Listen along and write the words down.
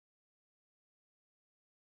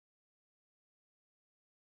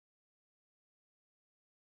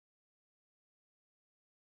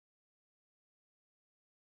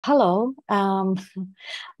Hello,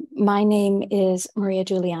 my name is Maria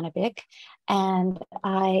Juliana Bick, and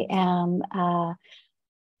I am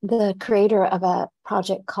the creator of a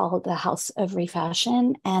project called the House of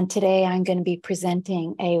reFashion. And today I'm going to be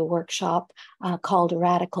presenting a workshop called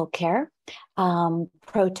Radical Care,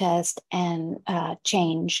 Protest and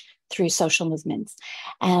Change through Social Movements.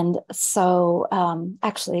 And so I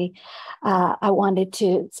wanted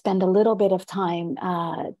to spend a little bit of time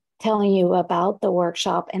telling you about the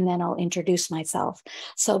workshop, and then I'll introduce myself.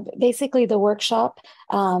 So basically the workshop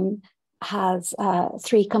has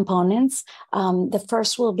three components. The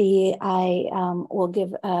first will be I will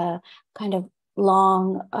give a kind of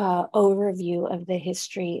long overview of the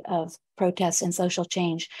history of protests and social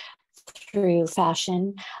change through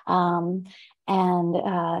fashion. And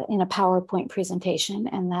in a PowerPoint presentation,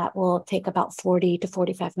 and that will take about 40 to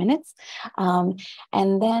 45 minutes.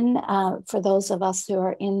 And then for those of us who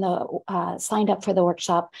are in the signed up for the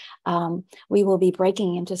workshop, we will be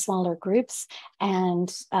breaking into smaller groups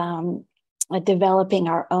and developing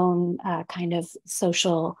our own kind of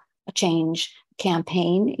social change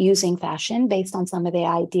campaign using fashion based on some of the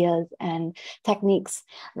ideas and techniques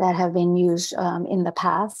that have been used in the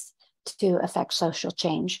past to affect social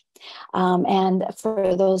change. And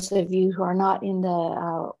for those of you who are not in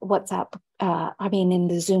the in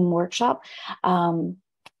the Zoom workshop,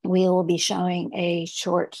 we will be showing a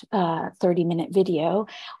short 30-minute video,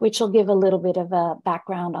 which will give a little bit of a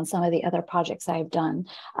background on some of the other projects I've done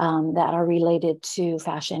that are related to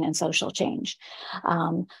fashion and social change.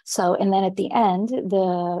 And then at the end,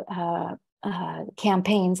 the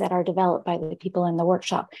campaigns that are developed by the people in the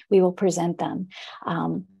workshop, we will present them.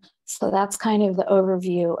 So that's kind of the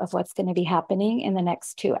overview of what's going to be happening in the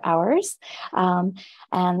next 2 hours. One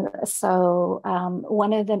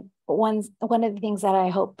of the things that I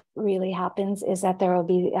hope really happens is that there will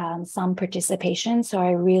be some participation. So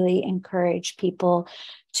I really encourage people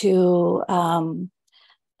to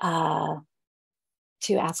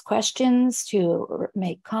ask questions, to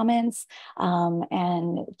make comments,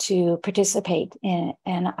 and to participate in.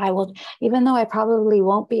 And I will, even though I probably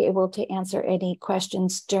won't be able to answer any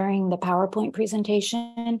questions during the PowerPoint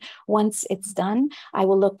presentation, once it's done, I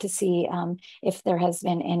will look to see if there has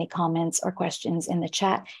been any comments or questions in the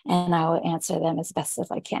chat, and I will answer them as best as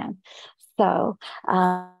I can. So,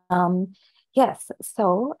 yes,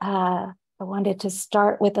 so I wanted to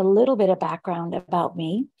start with a little bit of background about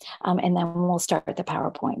me, and then we'll start with the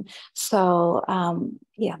PowerPoint. So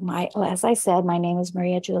as I said, my name is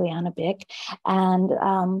Maria Juliana Bick, and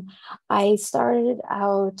I started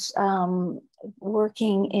out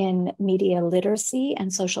working in media literacy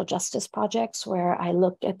and social justice projects, where I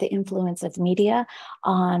looked at the influence of media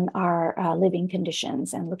on our living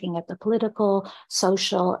conditions and looking at the political,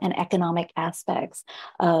 social, and economic aspects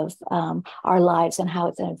of our lives and how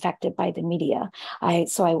it's affected by the media.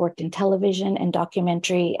 So I worked in television and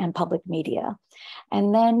documentary and public media.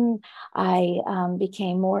 And then I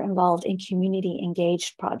became more involved in community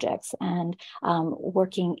engaged projects and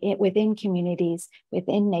working within communities,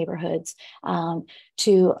 within neighborhoods,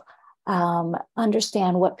 to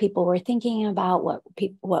understand what people were thinking about, what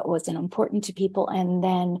was important to people, and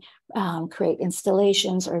then create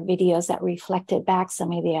installations or videos that reflected back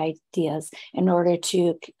some of the ideas in order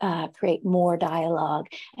to create more dialogue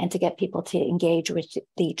and to get people to engage with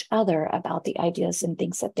each other about the ideas and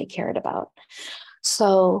things that they cared about.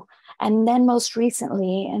 So, and then most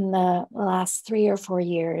recently, in the last 3 or 4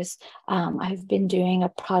 years, I've been doing a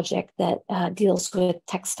project that deals with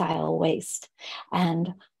textile waste.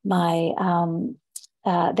 And the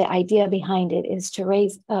idea behind it is to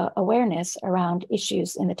raise awareness around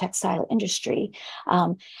issues in the textile industry,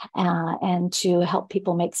 and to help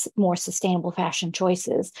people make more sustainable fashion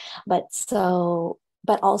choices.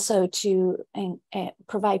 But also to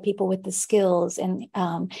provide people with the skills and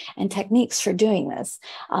techniques for doing this.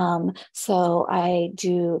 So I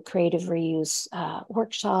do creative reuse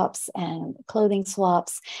workshops and clothing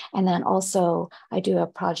swaps. And then also I do a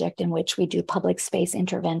project in which we do public space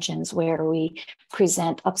interventions, where we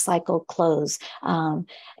present upcycled clothes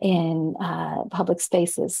in public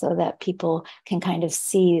spaces, so that people can kind of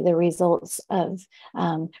see the results of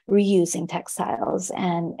reusing textiles,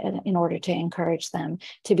 and in order to encourage them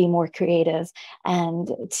to be more creative and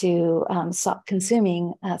to stop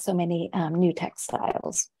consuming so many new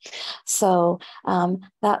textiles. So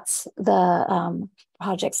that's the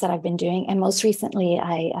projects that I've been doing. And most recently,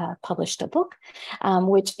 I published a book,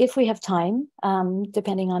 which, if we have time,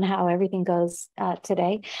 depending on how everything goes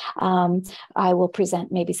today, I will present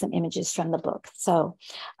maybe some images from the book. So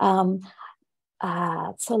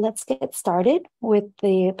let's get started with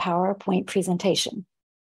the PowerPoint presentation.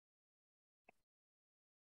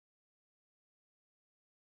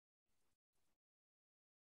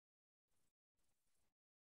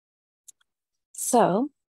 So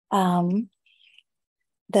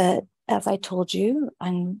as I told you,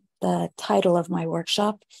 the title of my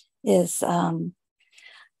workshop is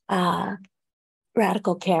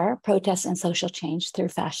Radical Care, Protest and Social Change Through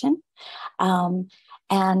Fashion. I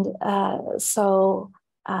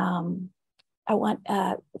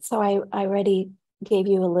already gave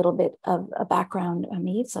you a little bit of a background on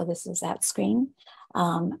me. So this is that screen.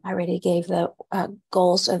 I already gave the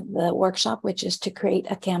goals of the workshop, which is to create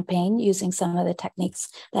a campaign using some of the techniques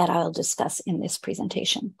that I'll discuss in this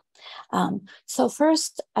presentation. So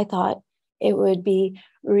first, I thought it would be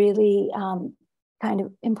really kind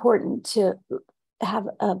of important to have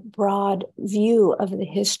a broad view of the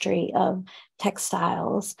history of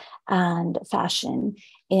textiles and fashion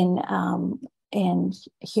in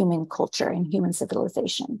human culture and human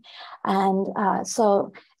civilization. And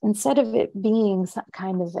so instead of it being some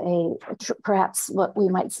kind of perhaps what we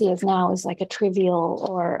might see as now is like a trivial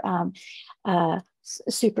or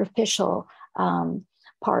superficial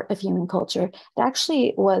part of human culture, it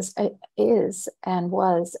actually is and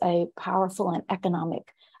was a powerful and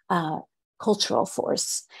economic cultural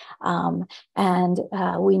force. And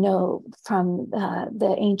we know from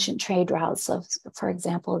the ancient trade routes of, for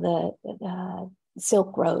example, the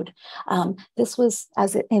Silk Road. This was,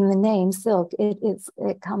 as in the name silk,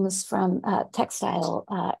 it comes from textile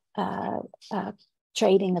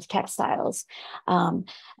trading of textiles. And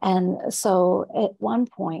so at one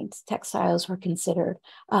point, textiles were considered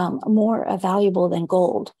more valuable than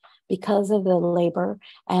gold because of the labor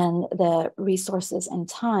and the resources and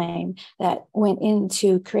time that went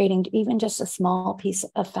into creating even just a small piece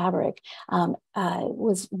of fabric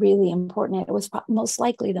was really important. It was most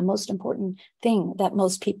likely the most important thing that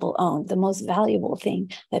most people owned, the most valuable thing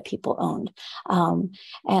that people owned.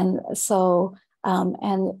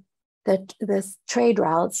 The trade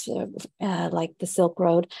routes, like the Silk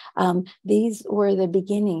Road, these were the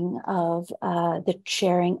beginning of the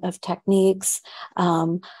sharing of techniques,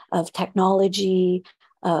 of technology,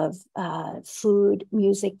 of food,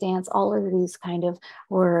 music, dance. All of these kind of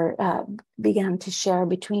were began to share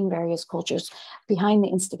between various cultures behind the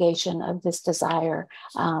instigation of this desire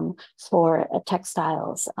for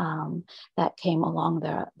textiles that came along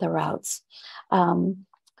the routes.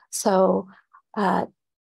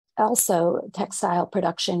 Also, textile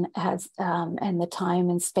production has, and the time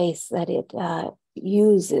and space that it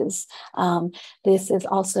uses, this is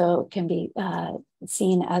also can be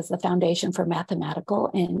seen as the foundation for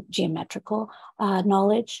mathematical and geometrical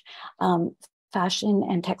knowledge. Fashion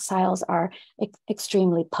and textiles are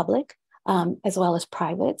extremely public as well as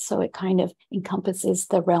private, so it kind of encompasses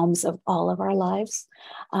the realms of all of our lives.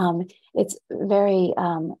 It's very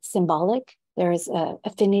symbolic. There's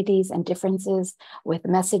affinities and differences with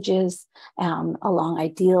messages along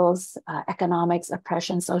ideals, economics,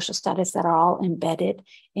 oppression, social status that are all embedded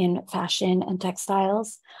in fashion and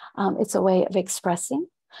textiles. It's a way of expressing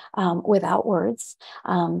without words.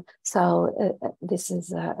 This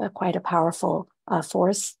is quite a powerful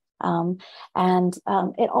force.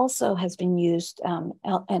 It also has been used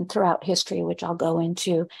and throughout history, which I'll go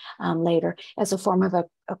into later, as a form of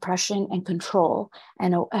oppression and control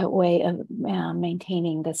and a way of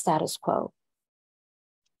maintaining the status quo.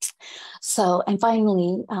 So, and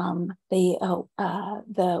finally,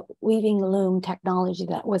 the weaving loom technology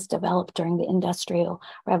that was developed during the Industrial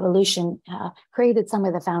Revolution created some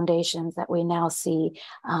of the foundations that we now see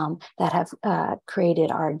that have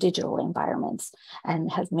created our digital environments and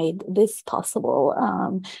has made this possible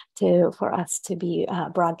for us to be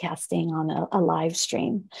broadcasting on a live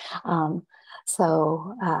stream.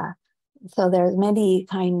 So there's many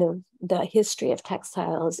kind of, the history of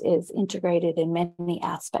textiles is integrated in many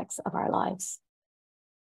aspects of our lives.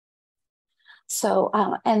 So,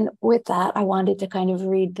 and with that, I wanted to kind of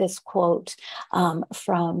read this quote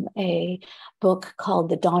from a book called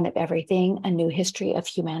The Dawn of Everything, A New History of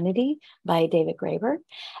Humanity by David Graeber.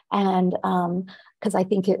 And because I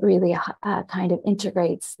think it really kind of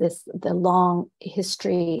integrates the long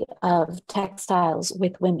history of textiles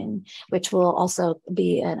with women, which will also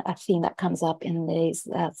be a theme that comes up in these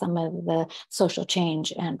some of the social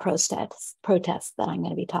change and protests that I'm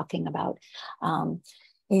going to be talking about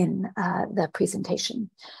in the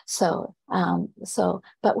presentation.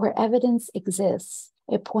 But where evidence exists,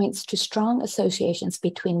 it points to strong associations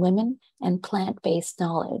between women and plant-based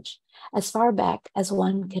knowledge. As far back as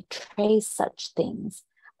one could trace such things,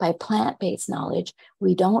 by plant-based knowledge,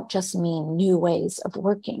 we don't just mean new ways of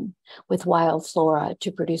working with wild flora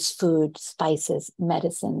to produce food, spices,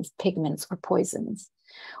 medicines, pigments, or poisons.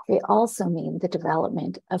 We also mean the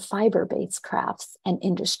development of fiber-based crafts and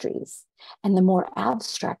industries, and the more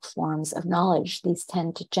abstract forms of knowledge these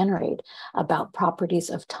tend to generate about properties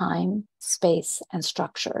of time, space, and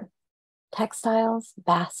structure. Textiles,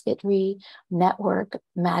 basketry, network,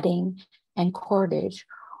 matting, and cordage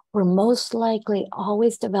were most likely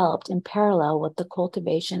always developed in parallel with the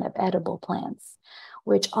cultivation of edible plants,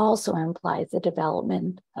 which also implies the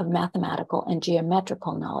development of mathematical and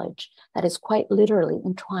geometrical knowledge that is quite literally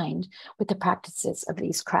entwined with the practices of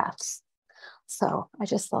these crafts. So I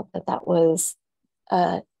just thought that that was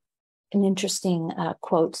an interesting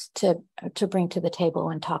quote to bring to the table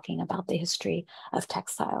when talking about the history of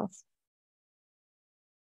textiles.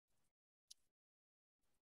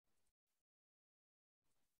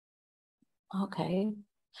 Okay.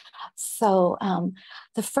 So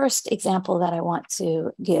the first example that I want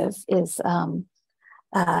to give is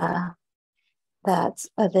that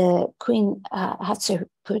the Queen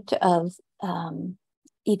Hatshepsut of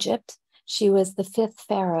Egypt. She was the fifth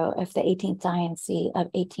pharaoh of the 18th dynasty of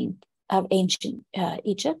ancient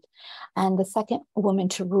Egypt, and the second woman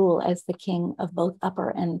to rule as the king of both Upper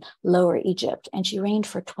and Lower Egypt. And she reigned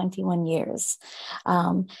for 21 years.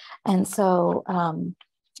 And so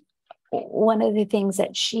one of the things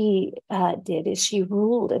that she did is she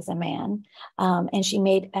ruled as a man, and she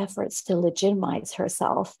made efforts to legitimize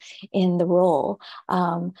herself in the role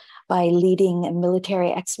by leading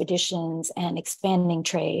military expeditions and expanding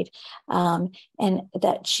trade, and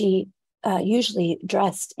that she usually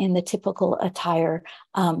dressed in the typical attire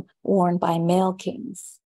worn by male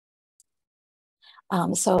kings.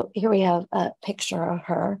 So here we have a picture of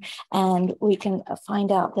her, and we can find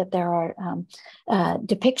out that there are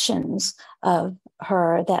depictions of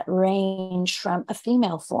her that range from a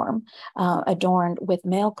female form adorned with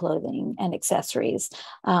male clothing and accessories,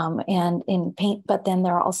 and in paint. But then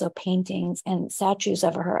there are also paintings and statues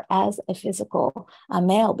of her as a physical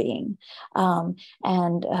male being,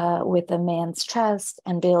 and with a man's chest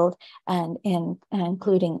and build, and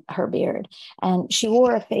including her beard. And she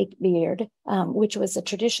wore a fake beard, which was a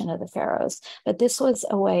tradition of the pharaohs. But this was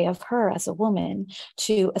a way of her as a woman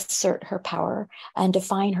to assert her power and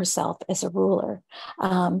define herself as a ruler.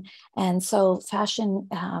 And so fashion,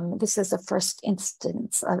 this is the first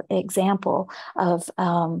instance of example of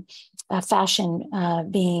fashion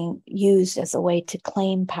being used as a way to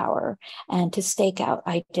claim power and to stake out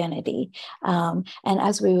identity. And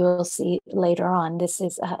as we will see later on, this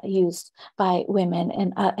is used by women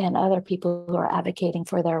and other people who are advocating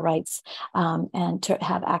for their rights and to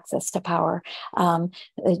have access to power,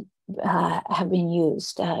 have been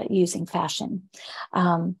used using fashion.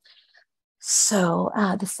 So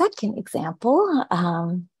the second example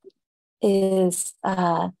is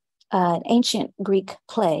an ancient Greek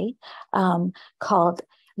play called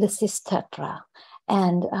Lysistrata.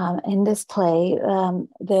 And in this play,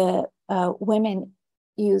 the women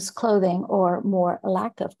use clothing, or more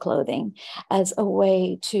lack of clothing, as a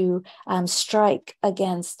way to strike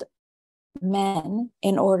against men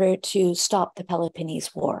in order to stop the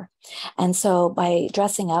Peloponnese War. And so by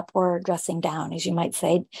dressing up, or dressing down, as you might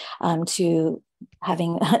say, to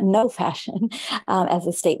having no fashion as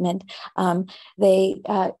a statement,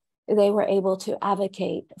 they were able to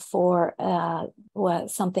advocate for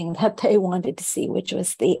something that they wanted to see, which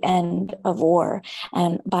was the end of war.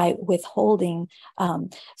 And by withholding,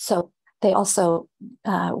 so they also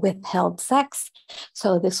withheld sex.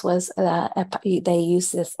 So this was, they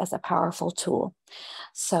used this as a powerful tool.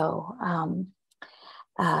 So,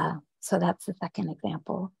 so that's the second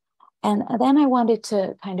example. And then I wanted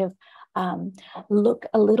to kind of look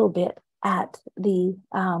a little bit at the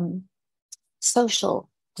social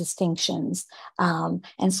distinctions and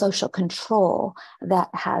social control that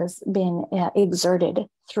has been exerted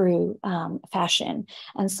through fashion.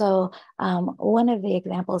 And so one of the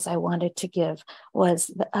examples I wanted to give was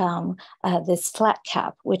this flat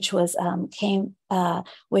cap, which was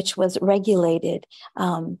regulated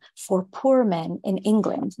for poor men in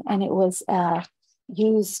England, and it was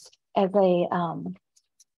used as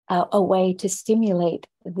a way to stimulate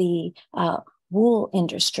the wool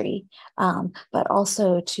industry, but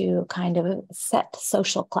also to kind of set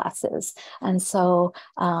social classes. And so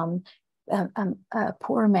a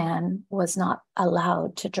poor man was not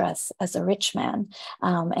allowed to dress as a rich man.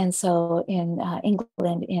 And so in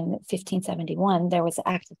England in 1571, there was an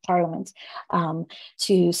act of parliament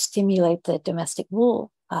to stimulate the domestic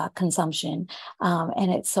wool consumption.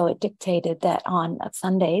 And so it dictated that on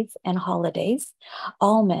Sundays and holidays,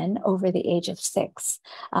 all men over the age of 6,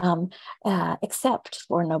 except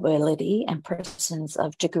for nobility and persons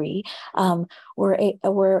of degree,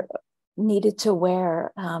 were needed to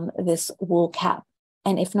wear this wool cap.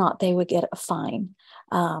 And if not, they would get a fine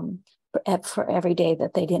for every day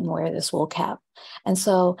that they didn't wear this wool cap. And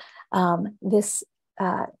so this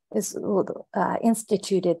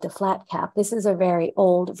instituted the flat cap. This is a very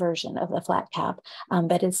old version of the flat cap,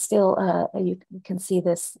 but it's still, you can see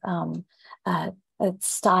this a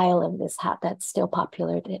style of this hat that's still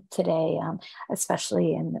popular today,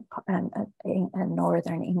 especially in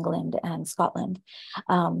northern England and Scotland,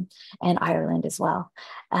 and Ireland as well.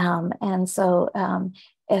 And so,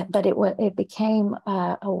 but it became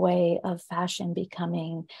a way of fashion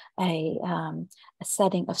becoming a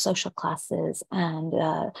setting of social classes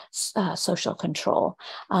and social control.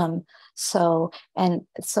 So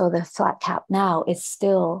the flat cap now is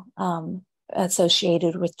still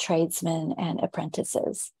associated with tradesmen and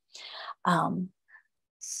apprentices. Then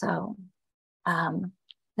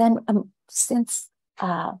since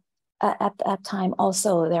at that time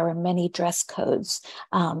also there were many dress codes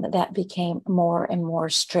that became more and more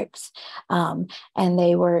strict, and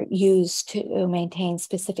they were used to maintain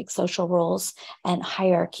specific social roles and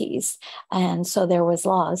hierarchies. And so there was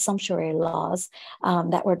laws, sumptuary laws,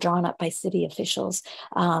 that were drawn up by city officials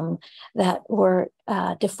that were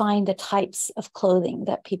defined the types of clothing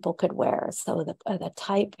that people could wear. So the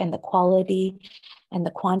type and the quality and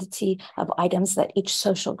the quantity of items that each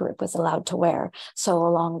social group was allowed to wear. So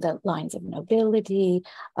along the lines of nobility,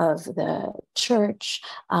 of the church,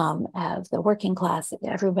 of the working class,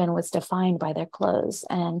 everyone was defined by their clothes.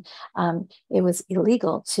 And it was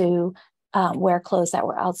illegal to wear clothes that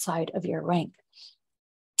were outside of your rank.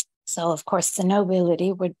 So, of course, the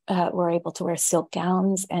nobility were able to wear silk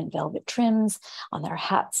gowns and velvet trims on their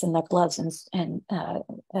hats and their gloves and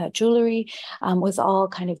jewelry, was all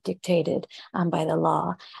kind of dictated by the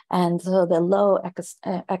law. And so the low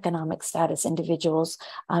economic status individuals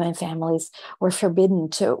and families were forbidden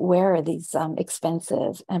to wear these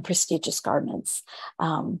expensive and prestigious garments.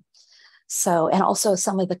 So, and also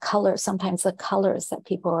some of the colors, sometimes the colors that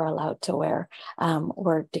people were allowed to wear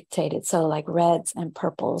were dictated. So like reds and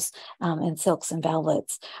purples and silks and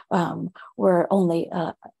velvets were only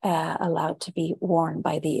allowed to be worn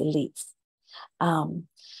by the elites.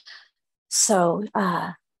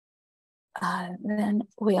 Then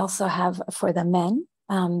we also have for the men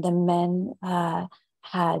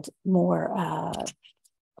had more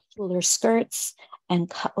fuller skirts and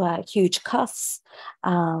huge cuffs,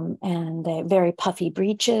 and very puffy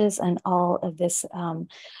breeches, and all of this in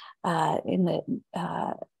the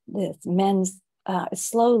men's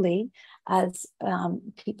slowly as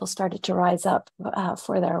people started to rise up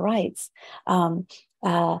for their rights.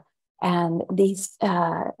 And these,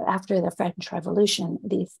 after the French Revolution,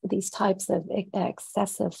 these types of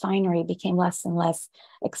excessive finery became less and less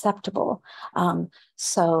acceptable.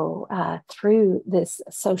 So through this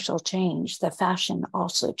social change, the fashion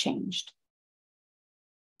also changed.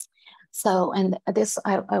 So, and this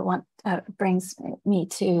I want brings me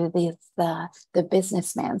to the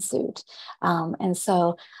businessman suit. And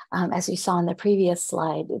so, as you saw in the previous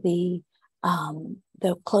slide, the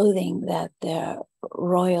clothing that the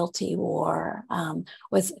royalty wore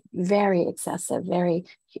was very excessive, very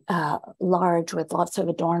large, with lots of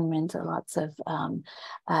adornment and lots of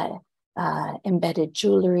embedded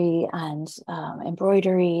jewelry and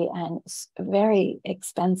embroidery, and very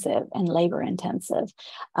expensive and labor-intensive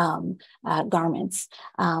garments.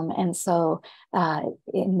 And so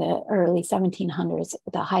in the early 1700s,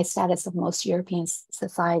 the high status of most European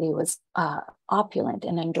society was opulent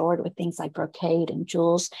and adored with things like brocade and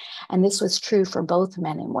jewels. And this was true for both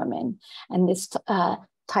men and women. And this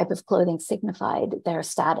type of clothing signified their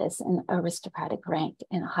status and aristocratic rank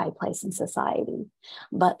in a high place in society.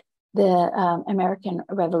 But the American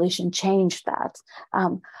Revolution changed that,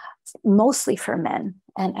 mostly for men,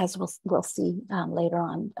 and as we'll see later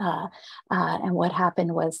on. And what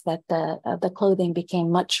happened was that the clothing became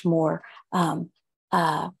much more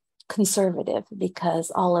conservative, because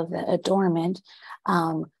all of the adornment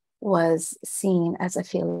was seen as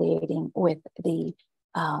affiliating with the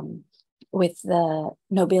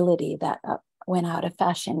nobility that went out of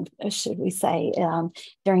fashion, should we say,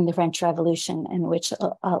 during the French Revolution, in which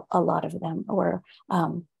a lot of them were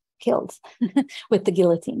killed with the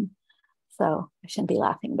guillotine. So I shouldn't be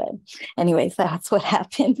laughing, but anyways, that's what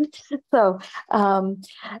happened. So,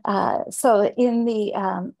 so in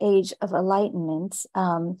the age of enlightenment,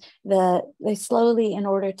 they slowly, in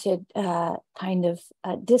order to kind of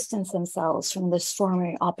distance themselves from the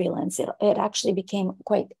stormy opulence, it actually became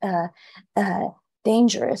quite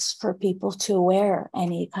dangerous for people to wear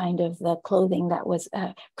any kind of the clothing that was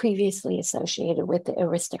previously associated with the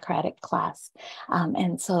aristocratic class.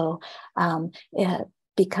 And so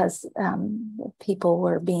because people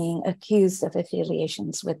were being accused of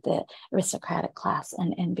affiliations with the aristocratic class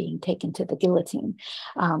and being taken to the guillotine.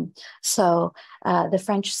 So the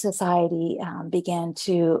French society began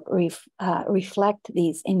to reflect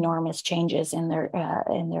these enormous changes in their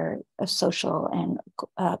social and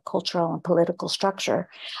cultural and political structure.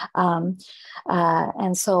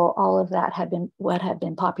 And so all of that what had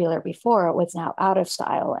been popular before was now out of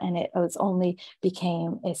style, and it was only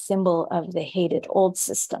became a symbol of the hated old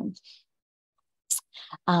system.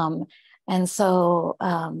 And so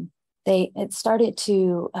it started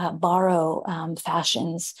to borrow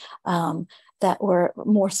fashions that were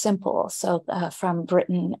more simple. So from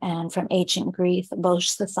Britain and from ancient Greece, both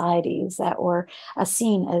societies that were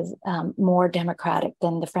seen as more democratic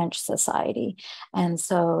than the French society. And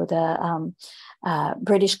so the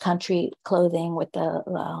British country clothing with the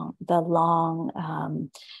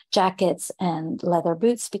long jackets and leather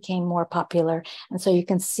boots became more popular. And so you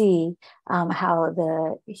can see how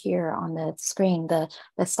here on the screen, the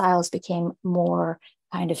styles became more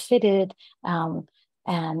kind of fitted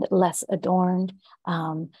and less adorned.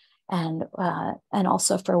 And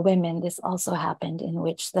also for women, this also happened, in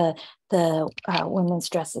which the women's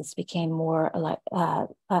dresses became more like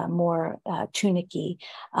more tunicky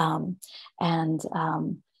and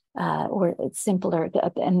or simpler.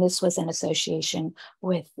 And this was in association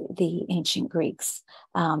with the ancient Greeks,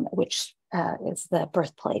 which is the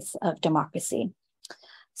birthplace of democracy.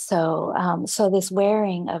 So, so this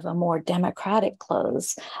wearing of a more democratic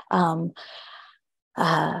clothes,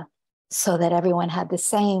 so that everyone had the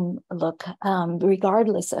same look,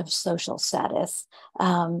 regardless of social status,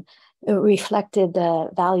 it reflected the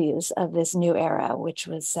values of this new era, which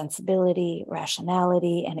was sensibility,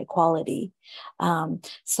 rationality, and equality. And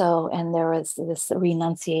there was this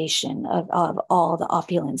renunciation of all the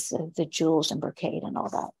opulence of the jewels and brocade and all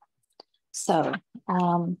that. So let's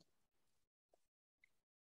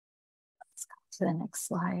go to the next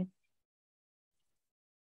slide.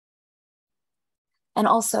 And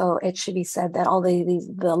also, it should be said that all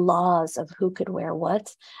the laws of who could wear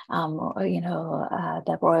what,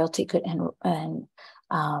 that royalty could and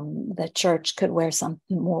the church could wear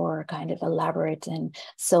something more kind of elaborate in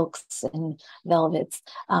silks and velvets.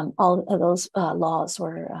 All of those laws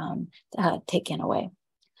were taken away,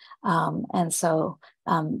 and so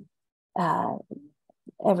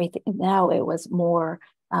everything now it was more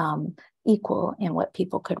equal in what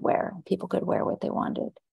people could wear. People could wear what they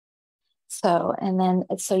wanted. So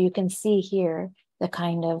you can see here the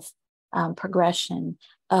kind of progression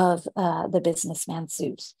of the businessman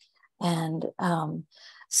suit. And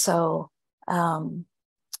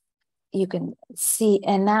you can see,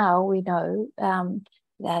 and now we know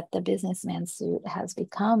that the businessman suit has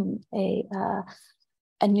become a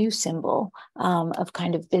new symbol of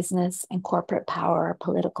kind of business and corporate power,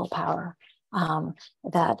 political power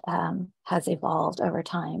that has evolved over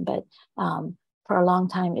time. But for a long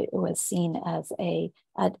time, it was seen as a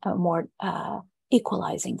more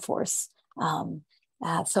equalizing force.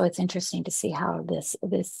 So it's interesting to see how this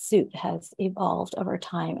suit has evolved over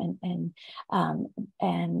time and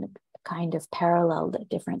kind of paralleled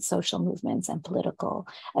different social movements and political,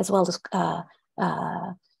 as well as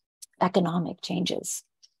economic changes.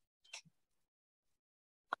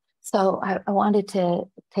 So I wanted to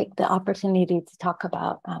take the opportunity to talk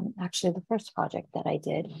about actually the first project that I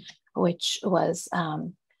did, which was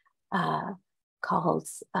called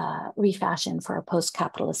reFashion for a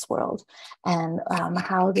Post-Capitalist World. And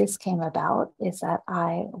how this came about is that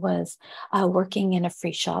I was working in a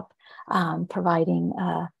free shop, providing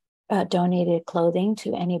donated clothing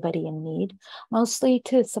to anybody in need, mostly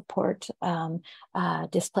to support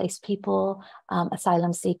displaced people,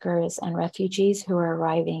 asylum seekers, and refugees who are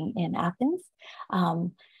arriving in Athens.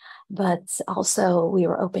 But also we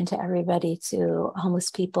were open to everybody, to homeless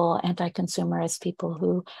people, anti-consumerist people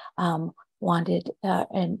who wanted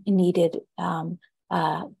and needed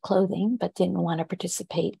clothing, but didn't want to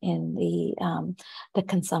participate in the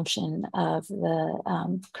consumption of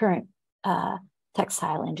the current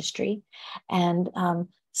textile industry. And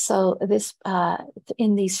so this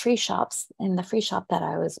in these free shops, in the free shop that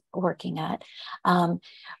I was working at,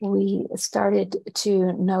 we started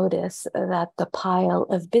to notice that the pile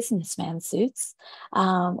of businessman suits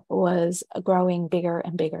was growing bigger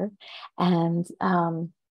and bigger, and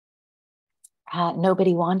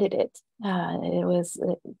nobody wanted it. It was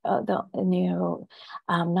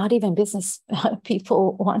not even business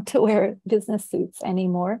people want to wear business suits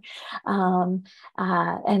anymore,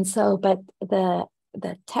 and so, but the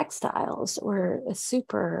textiles were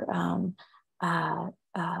super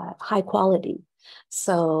high quality.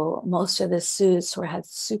 So most of the suits had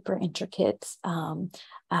super intricate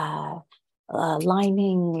uh,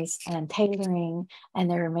 linings and tailoring,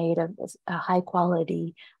 and they were made of high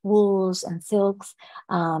quality wools and silks.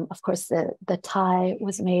 Of course, the tie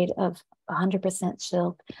was made of 100%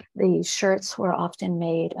 silk. The shirts were often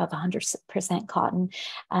made of 100% cotton,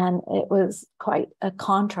 and it was quite a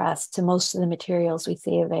contrast to most of the materials we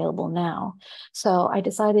see available now. So I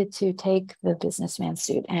decided to take the businessman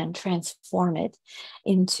suit and transform it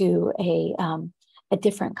into a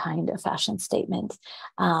different kind of fashion statement,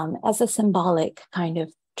 as a symbolic kind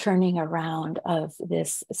of turning around of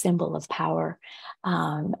this symbol of power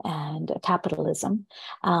and capitalism,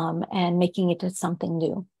 and making it into something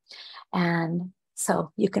new. And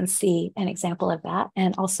so you can see an example of that.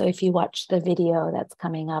 And also, if you watch the video that's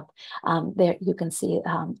coming up, there you can see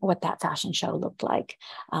what that fashion show looked like.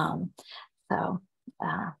 Um, so,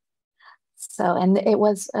 uh, and it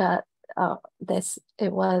was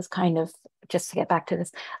it was kind of, just to get back to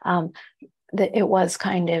this, that it was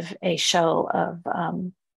kind of a show of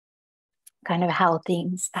kind of how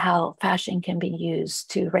fashion can be used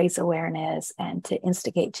to raise awareness and to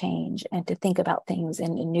instigate change and to think about things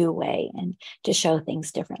in a new way and to show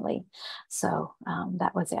things differently. So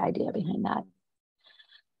that was the idea behind that.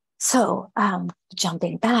 So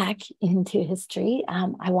jumping back into history,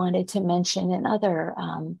 I wanted to mention another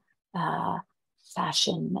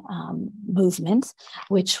fashion movement,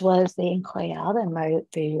 which was the incroyable and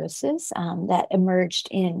maravillouses that emerged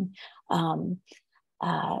in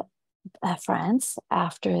France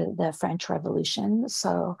after the French Revolution.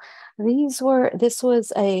 So this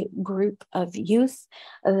was a group of youth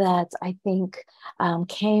that I think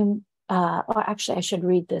came, or actually I should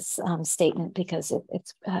read this statement because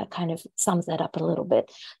it's kind of sums that up a little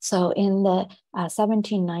bit. So in the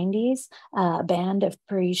 1790s, a band of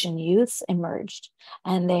Parisian youths emerged,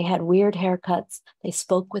 and they had weird haircuts, they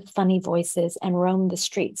spoke with funny voices, and roamed the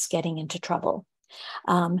streets getting into trouble.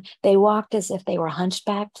 They walked as if they were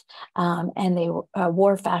hunchbacked, and they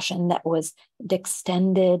wore fashion that was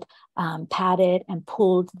distended, padded, and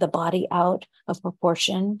pulled the body out of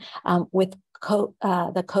proportion, with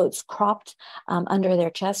the coats cropped under their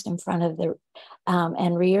chest in front of the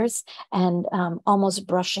and rears, and almost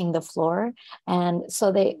brushing the floor. And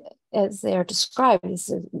so they, as they're described,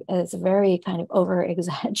 as a very kind of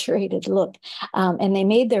over-exaggerated look. And they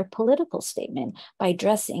made their political statement by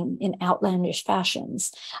dressing in outlandish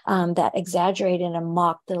fashions that exaggerated and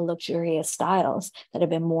mocked the luxurious styles that had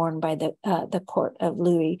been worn by the court of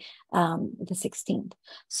Louis the 16th.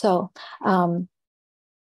 So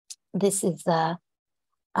this is the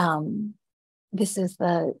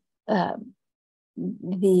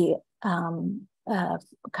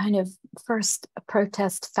kind of first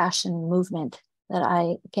protest fashion movement that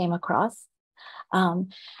I came across.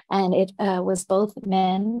 And it was both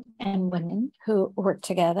men and women who worked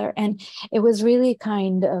together. And it was really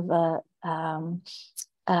kind of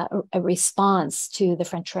a response to the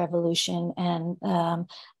French Revolution and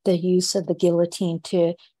the use of the guillotine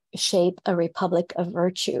to shape a republic of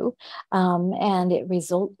virtue, and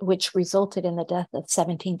which resulted in the death of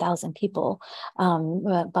 17,000 people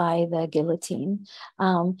by the guillotine.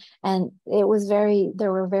 And it was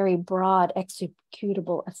there were very broad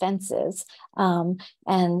executable offenses,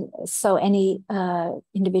 and so any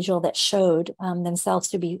individual that showed themselves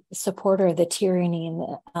to be a supporter of the tyranny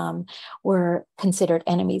were considered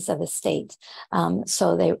enemies of the state.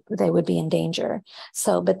 So they would be in danger.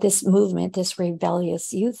 So, but this movement, this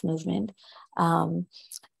rebellious youth movement,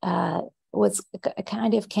 was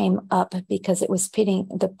kind of came up because it was pitting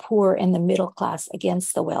the poor and the middle class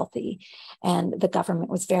against the wealthy, and the government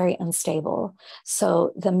was very unstable.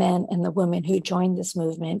 So the men and the women who joined this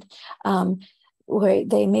movement,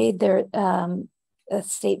 they made their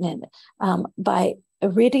statement by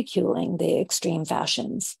ridiculing the extreme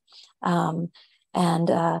fashions.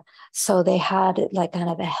 So they had like kind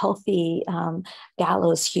of a healthy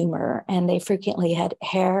gallows humor, and they frequently had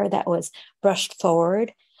hair that was brushed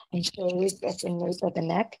forward and shaved at the nape of the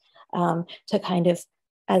neck, to kind of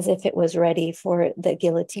as if it was ready for the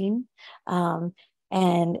guillotine. They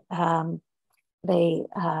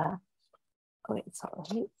wait,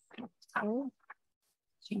 sorry,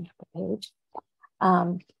 change the page.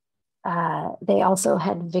 They also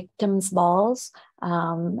had victims' balls,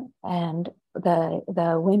 and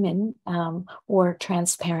the women wore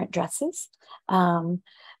transparent dresses,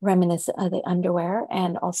 reminiscent of the underwear,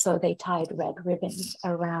 and also they tied red ribbons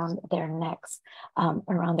around their necks,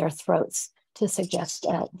 around their throats, to suggest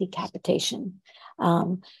decapitation.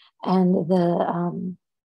 And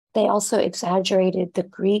They also exaggerated the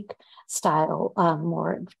Greek style,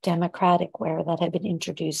 more democratic wear that had been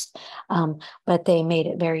introduced, but they made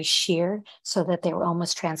it very sheer so that they were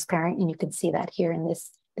almost transparent. And you can see that here in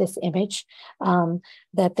this image, and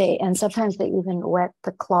sometimes they even wet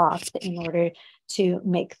the cloth in order to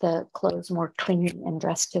make the clothes more clean and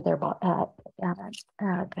dressed to their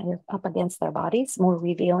kind of up against their bodies, more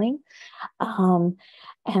revealing. And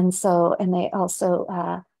they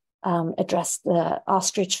also addressed the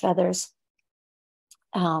ostrich feathers,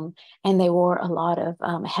 and they wore a lot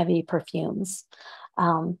of heavy perfumes.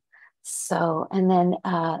 And then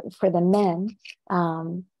for the men,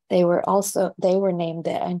 they were named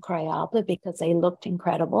the incroyable because they looked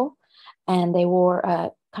incredible, and they wore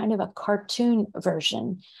a kind of a cartoon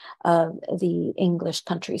version of the English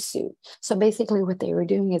country suit. So basically what they were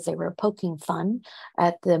doing is they were poking fun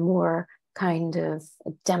at the more kind of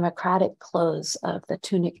democratic clothes of the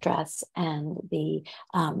tunic dress and the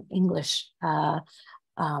English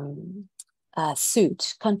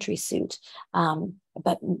suit, country suit,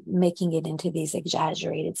 but making it into these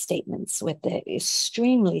exaggerated statements with the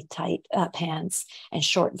extremely tight pants and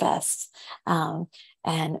short vests,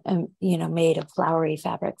 and made of flowery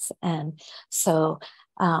fabrics. And so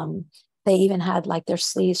they even had, like, their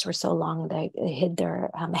sleeves were so long they hid their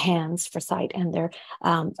hands for sight, and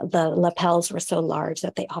the lapels were so large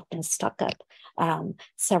that they often stuck up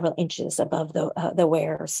several inches above the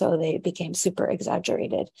wearer, so they became super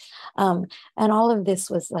exaggerated. And all of this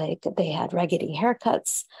was like, they had raggedy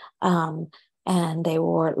haircuts, and they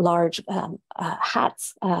wore large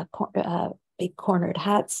hats, big cornered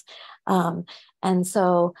hats. And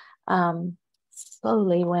so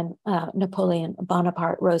slowly, when Napoleon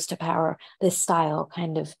Bonaparte rose to power, this style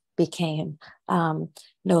kind of became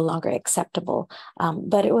no longer acceptable.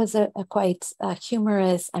 But it was a quite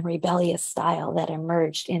humorous and rebellious style that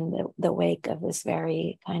emerged in the wake of this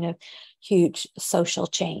very kind of huge social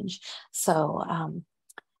change. So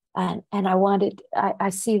and I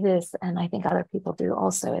see this, and I think other people do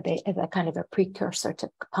also, as a kind of a precursor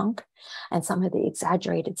to punk, and some of the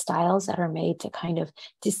exaggerated styles that are made to kind of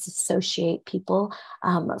disassociate people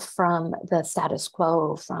from the status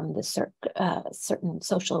quo, from the certain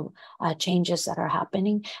social changes that are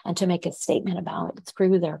happening, and to make a statement about it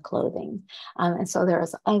through their clothing. And so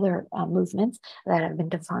there's other movements that have been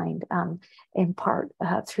defined in part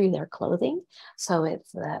through their clothing. So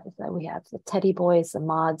it's we have the teddy boys, the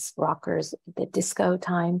mods, rockers, the disco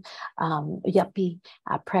time, yuppie,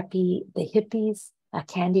 preppy, the hippies,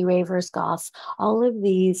 candy ravers, goths. All of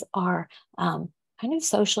these are kind of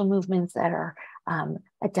social movements that are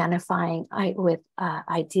identifying with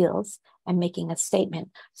ideals and making a statement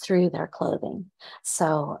through their clothing.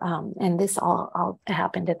 So, and this all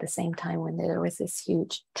happened at the same time when there was this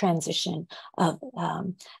huge transition of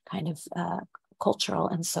kind of cultural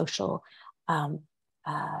and social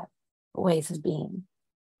ways of being.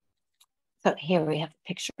 So here we have a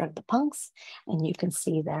picture of the punks, and you can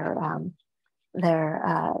see their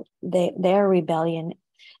rebellion,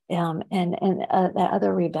 and the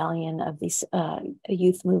other rebellion of these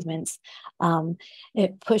youth movements.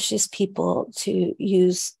 It pushes people to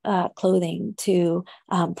use clothing to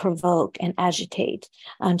provoke and agitate,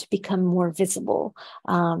 to become more visible,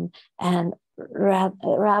 and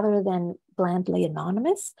rather than blandly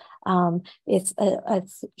anonymous,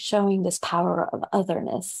 it's showing this power of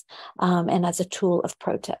otherness, and as a tool of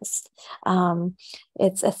protest.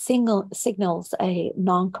 It's signals a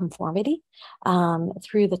nonconformity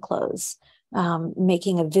through the clothes,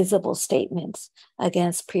 making a visible statement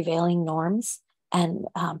against prevailing norms and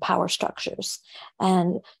power structures.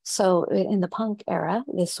 And so in the punk era,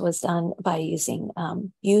 this was done by using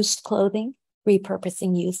used clothing,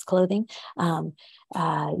 repurposing used clothing,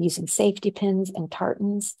 using safety pins and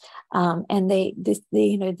tartans, and they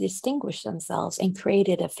distinguished themselves and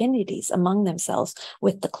created affinities among themselves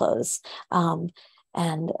with the clothes,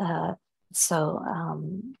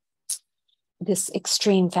 this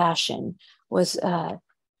extreme fashion was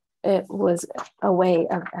it was a way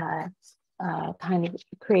of kind of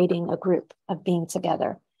creating a group, of being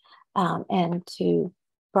together, and to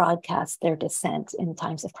broadcast their dissent in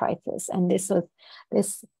times of crisis. And this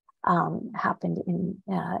happened in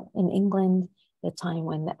England, the time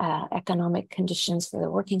when economic conditions for the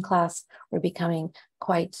working class were becoming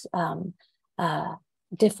quite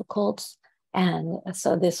difficult. And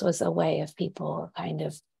so this was a way of people kind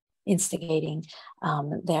of instigating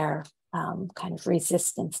their kind of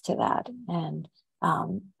resistance to that, and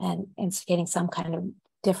instigating some kind of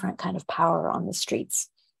different kind of power on the streets.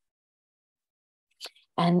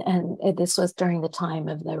 And this was during the time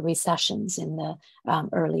of the recessions in the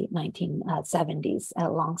early 1970s,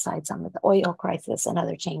 alongside some of the oil crisis and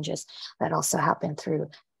other changes that also happened through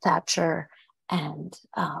Thatcher and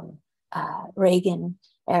Reagan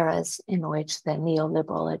eras, in which the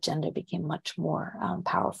neoliberal agenda became much more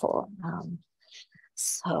powerful.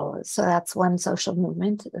 So that's one social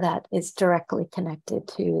movement that is directly connected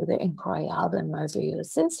to the incroyable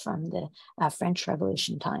merveilleuses from the French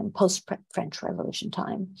Revolution time, post-French Revolution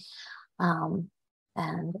time.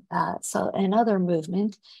 So another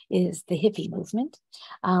movement is the hippie movement,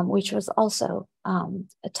 which was also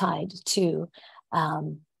tied to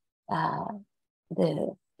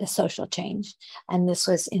the social change. And this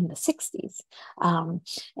was in the 60s. And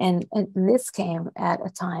this came at a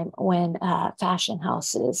time when fashion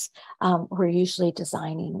houses were usually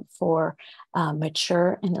designing for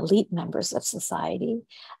mature and elite members of society.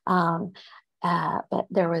 But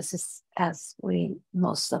there was this, as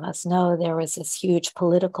most of us know, there was this huge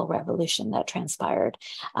political revolution that transpired,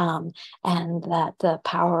 and that the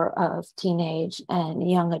power of teenage and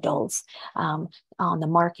young adults on the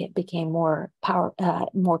market became more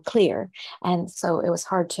clear, and so it was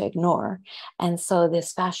hard to ignore. And so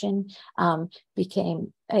this fashion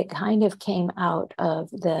it kind of came out of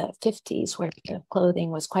the 50s, where the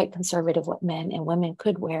clothing was quite conservative, what men and women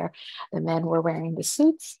could wear. The men were wearing the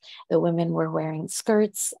suits, the women were wearing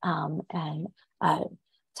skirts and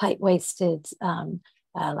tight-waisted,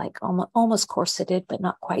 like almost corseted, but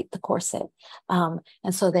not quite the corset. And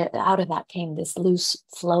so out of that came this loose,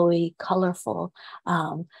 flowy, colorful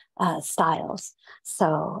styles.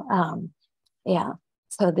 So yeah.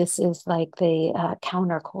 So this is like the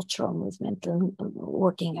countercultural movement,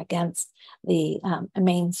 working against the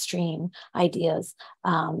mainstream ideas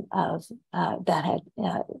of that had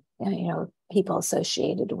people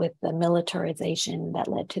associated with the militarization that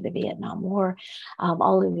led to the Vietnam War.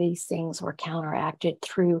 All of these things were counteracted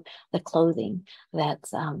through the clothing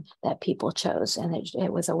that people chose, and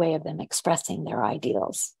it was a way of them expressing their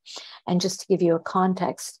ideals. And just to give you a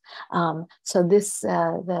context, so this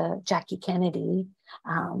the Jackie Kennedy.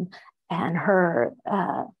 And her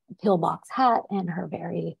pillbox hat and her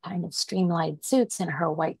very kind of streamlined suits and her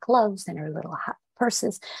white gloves and her little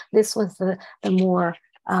purses. This was the more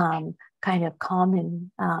kind of common,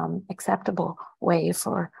 acceptable way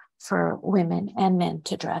for women and men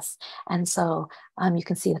to dress. And so you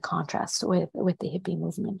can see the contrast with the hippie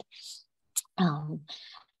movement.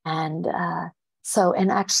 And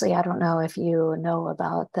actually, I don't know if you know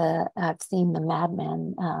about I've seen the Mad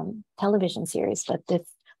Men television series, but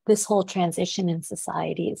this whole transition in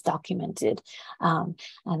society is documented.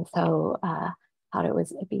 And so thought it would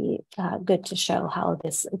be good to show how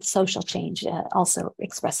this social change also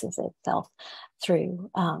expresses itself through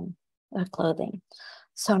clothing.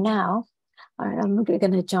 So now, I'm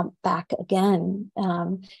going to jump back again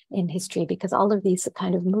in history, because all of these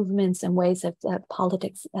kind of movements and ways of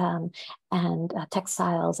politics and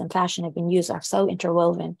textiles and fashion have been used are so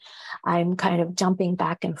interwoven. I'm kind of jumping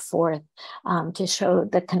back and forth to show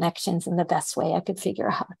the connections in the best way I could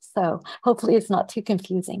figure out. So hopefully it's not too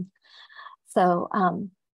confusing. So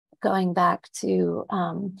going back to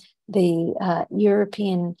the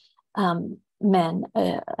European men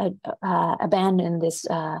abandoned this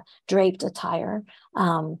draped attire,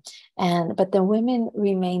 but the women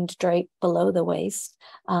remained draped below the waist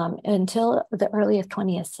until the early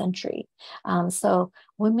 20th century. So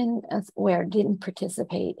women didn't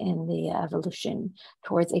participate in the evolution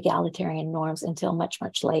towards egalitarian norms until much,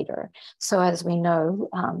 much later. So as we know,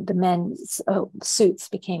 the men's suits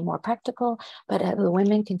became more practical, but the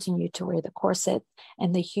women continued to wear the corset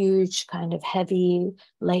and the huge kind of heavy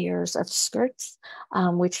layers of skirts,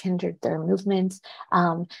 which hindered their movement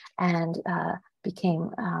and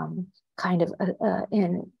became kind of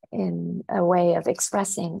in a way of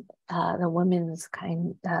expressing the women's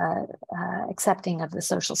kind accepting of the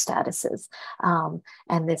social statuses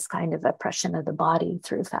and this kind of oppression of the body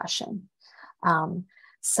through fashion.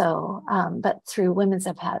 But through women's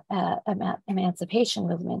emancipation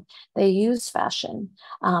movement, they used fashion.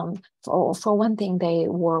 For one thing, they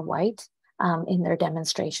wore white in their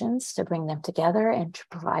demonstrations to bring them together and to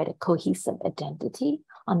provide a cohesive identity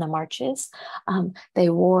on the marches. They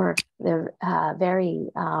wore their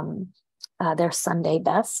their Sunday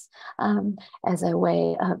best as a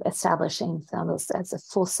way of establishing themselves as a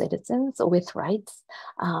full citizens with rights.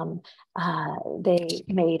 They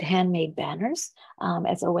made handmade banners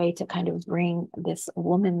as a way to kind of bring this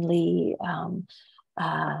womanly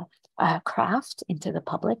craft into the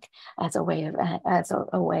public as a way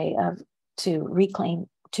of to reclaim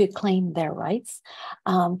to claim their rights.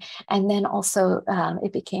 And then also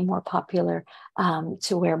it became more popular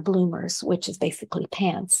to wear bloomers, which is basically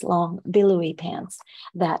pants, long billowy pants,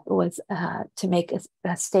 that was to make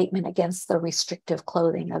a statement against the restrictive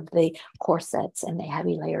clothing of the corsets and the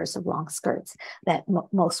heavy layers of long skirts that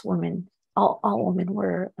most women, all women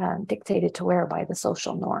were dictated to wear by the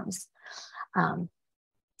social norms.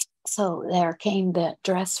 So there came the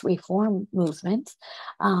dress reform movement,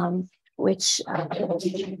 which,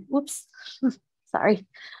 whoops, sorry,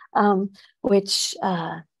 which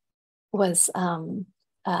was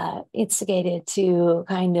instigated to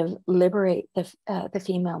kind of liberate the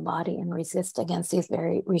female body and resist against these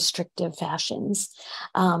very restrictive fashions,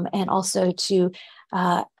 and also to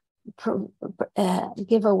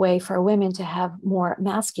give a way for women to have more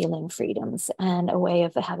masculine freedoms and a way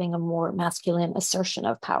of having a more masculine assertion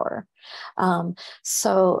of power.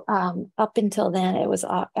 So up until then, it was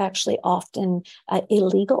actually often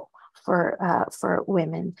illegal for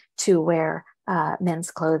women to wear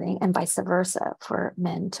men's clothing, and vice versa for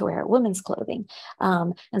men to wear women's clothing.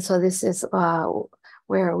 And so this is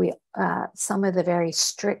where we some of the very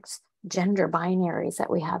strict gender binaries that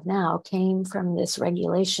we have now came from this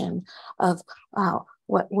regulation of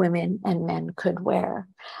what women and men could wear.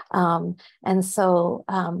 And so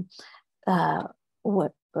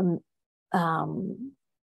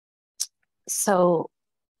so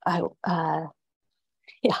I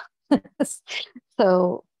yeah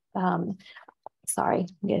so sorry,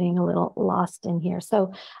 I'm getting a little lost in here.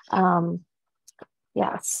 So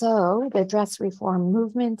yeah, so the dress reform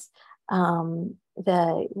movement,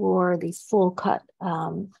 they wore these full cut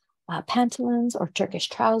pantaloons or Turkish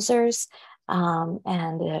trousers,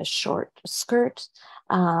 and a short skirt.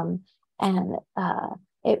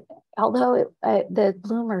 Although the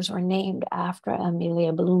bloomers were named after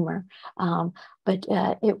Amelia Bloomer, but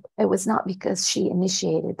it was not because she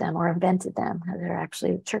initiated them or invented them. They're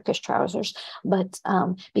actually Turkish trousers, but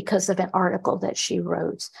because of an article that she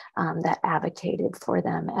wrote that advocated for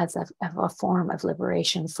them as a form of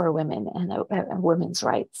liberation for women and women's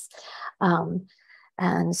rights.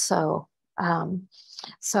 And so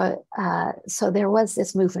there was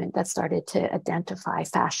this movement that started to identify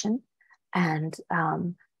fashion and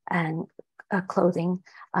clothing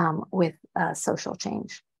with social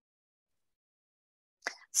change.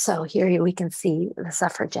 So here we can see the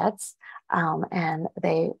suffragettes, and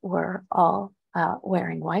they were all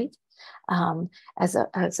wearing white as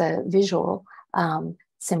a visual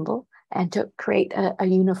symbol, and to create a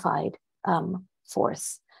unified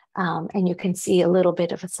force. And you can see a little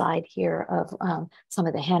bit of a side here of some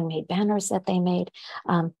of the handmade banners that they made.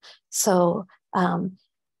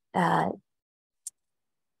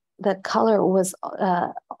 The color was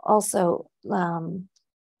also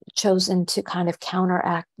chosen to kind of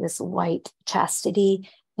counteract this white chastity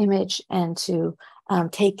image, and to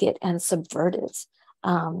take it and subvert it,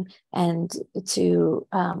 and to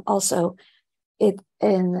also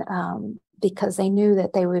because they knew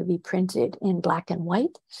that they would be printed in black and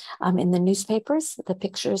white in the newspapers, the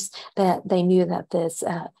pictures, that they knew that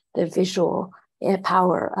the visual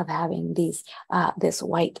power of having this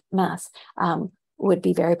white mass would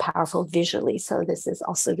be very powerful visually. So this is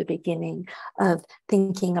also the beginning of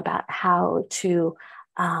thinking about how to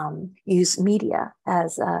use media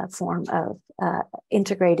as a form of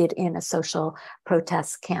integrated in a social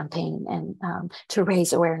protest campaign, and to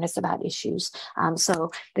raise awareness about issues.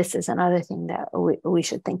 So this is another thing that we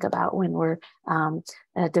should think about when we're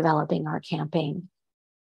developing our campaign.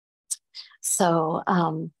 So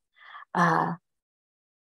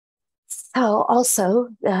also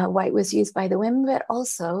white was used by the women, but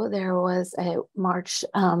also there was a march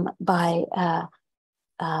by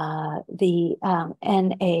the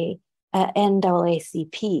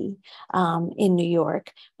NAACP in New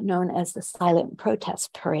York, known as the Silent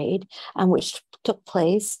Protest Parade, which took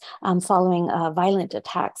place following violent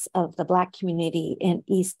attacks of the Black community in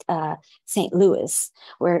East St. Louis,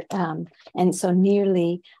 where and so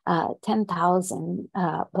nearly 10,000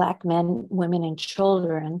 Black men, women, and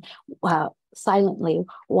children silently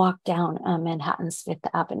walked down Manhattan's Fifth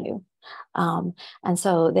Avenue. And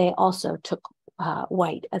so they also took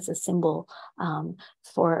white as a symbol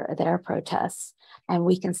for their protests. And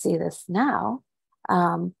we can see this now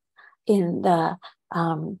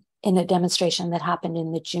in a demonstration that happened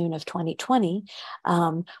in the June of 2020,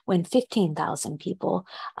 when 15,000 people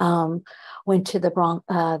went to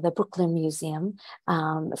the Brooklyn Museum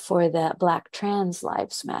for the Black Trans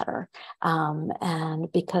Lives Matter.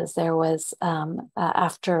 And because there was,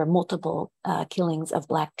 after multiple killings of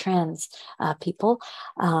Black trans people,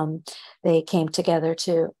 they came together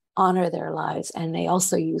to honor their lives, and they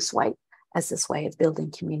also used white as this way of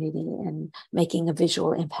building community and making a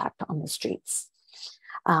visual impact on the streets.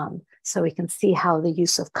 So we can see how the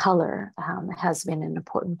use of color has been an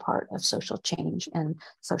important part of social change and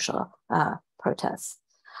social protests.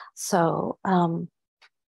 So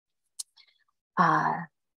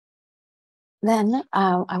then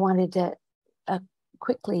I wanted to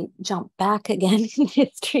quickly jump back again in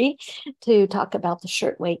history to talk about the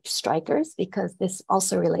shirtwaist strikers, because this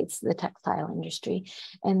also relates to the textile industry,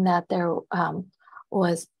 and that there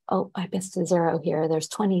was, oh, I missed a zero here. There's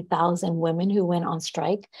 20,000 women who went on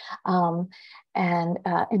strike and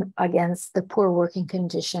against the poor working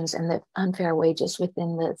conditions and the unfair wages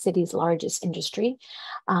within the city's largest industry,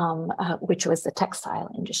 which was the textile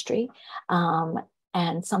industry.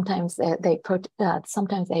 And sometimes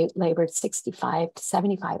sometimes they labored 65 to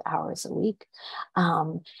 75 hours a week,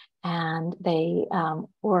 and they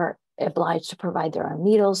were obliged to provide their own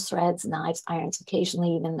needles, threads, knives, irons,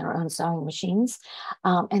 occasionally even their own sewing machines,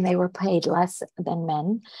 and they were paid less than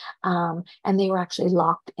men, and they were actually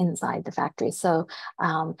locked inside the factory. So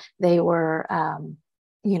they were,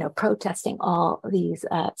 you know, protesting all these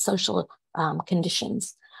social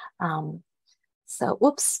conditions. So,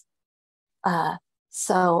 whoops. And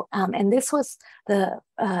this was the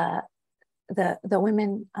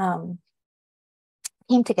women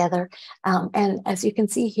came together, and as you can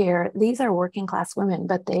see here, these are working class women,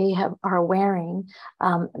 but they are wearing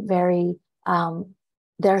their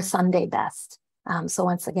Sunday best. So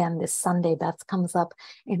once again, this Sunday best comes up,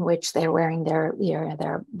 in which they're wearing their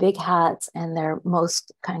big hats and their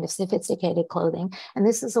most kind of sophisticated clothing, and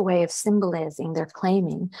this is a way of symbolizing their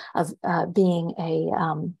claiming of being a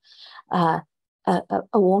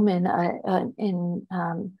woman in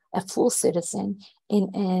a full citizen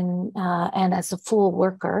and as a full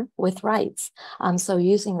worker with rights. So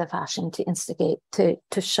using the fashion to instigate, to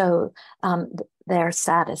show their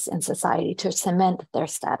status in society, to cement their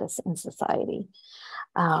status in society.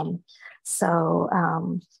 And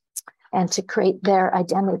to create their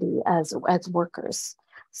identity as workers.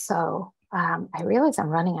 So I realize I'm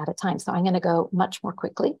running out of time, so I'm going to go much more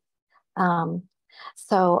quickly.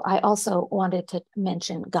 So I also wanted to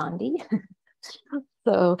mention Gandhi.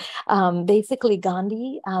 So basically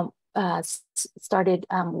Gandhi started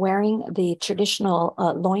wearing the traditional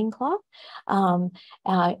loincloth, and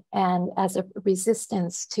as a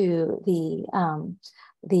resistance to the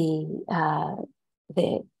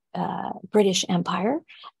British Empire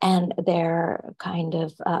and their kind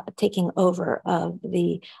of taking over of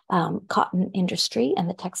the cotton industry and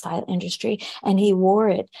the textile industry. And he wore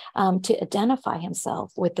it to identify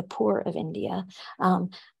himself with the poor of India.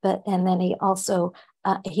 And then he also,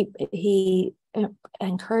 he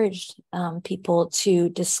encouraged people to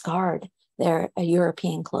discard their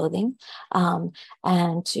European clothing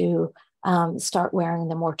and to start wearing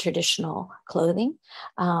the more traditional clothing.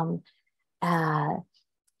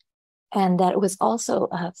 And that it was also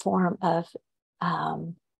a form of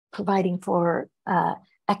providing for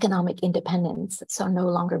economic independence, so no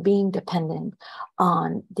longer being dependent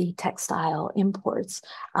on the textile imports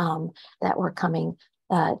that were coming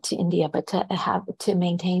to India, but to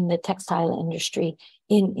maintain the textile industry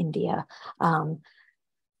in India. I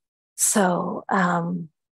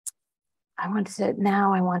want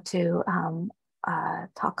to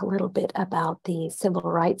talk a little bit about the civil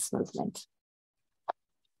rights movement.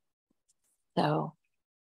 So,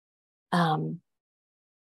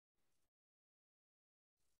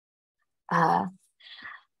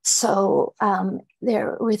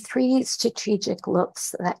 there were three strategic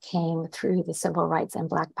looks that came through the civil rights and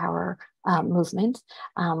Black Power movement.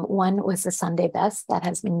 One was the Sunday best that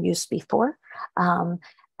has been used before. And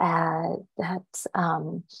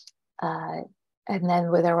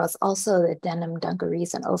then there was also the denim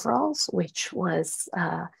dungarees and overalls, which was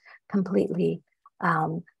completely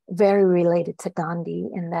very related to Gandhi,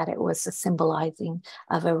 in that it was a symbolizing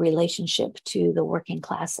of a relationship to the working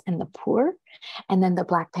class and the poor. And then the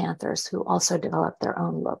Black Panthers, who also developed their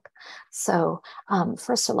own look. So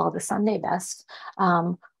first of all, the Sunday best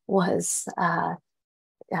was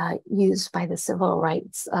used by the civil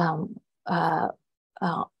rights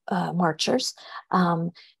marchers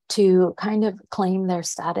to kind of claim their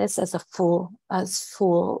status as full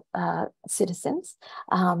citizens,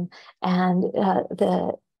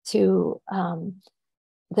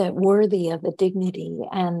 the worthy of the dignity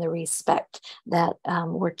and the respect that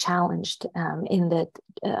were challenged in the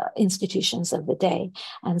institutions of the day.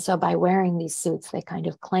 And so by wearing these suits, they kind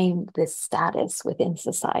of claimed this status within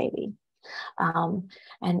society. And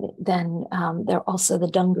then there also the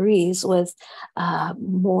dungarees was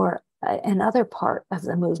more another part of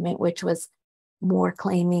the movement, which was more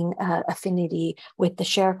claiming affinity with the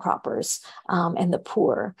sharecroppers and the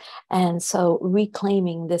poor. And so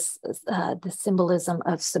reclaiming this the symbolism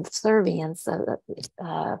of subservience that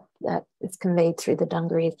is conveyed through the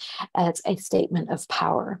dungarees as a statement of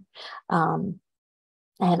power.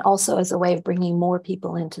 And also as a way of bringing more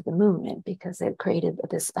people into the movement, because it created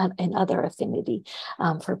this another affinity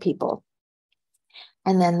for people.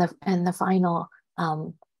 And then the final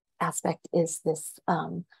aspect is this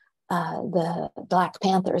the Black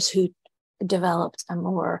Panthers, who developed a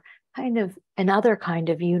more another kind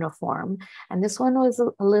of uniform, and this one was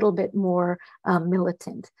a little bit more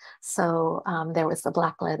militant. So there was the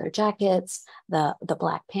black leather jackets, the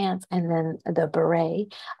black pants, and then the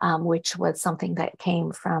beret, which was something that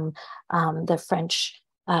came from the French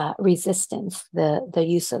resistance, the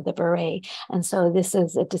use of the beret. And so this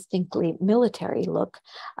is a distinctly military look,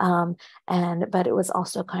 but it was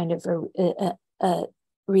also kind of a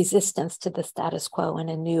resistance to the status quo and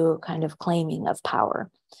a new kind of claiming of power.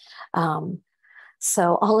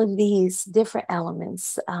 So all of these different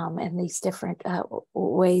elements and these different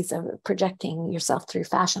ways of projecting yourself through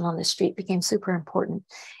fashion on the street became super important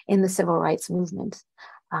in the civil rights movement.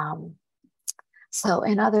 So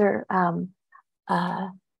in other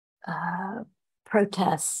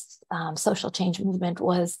protests, social change movement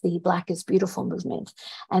was the Black is Beautiful movement.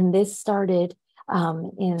 And this started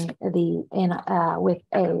with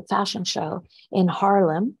a fashion show in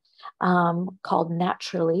Harlem called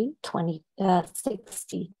Naturally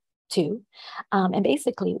 2062. And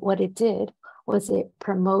basically what it did was it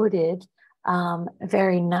promoted a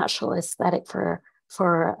very natural aesthetic for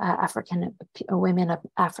African women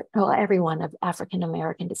of everyone of African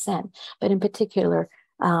American descent, but in particular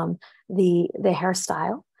the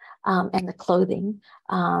hairstyle and the clothing.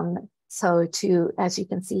 So as you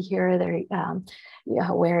can see here, they're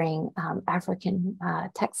wearing African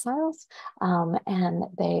textiles, and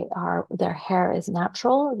their hair is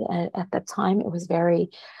natural. At the time, it was very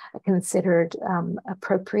considered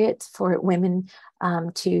appropriate for women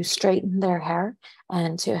to straighten their hair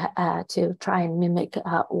and to try and mimic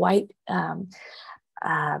white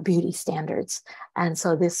beauty standards. And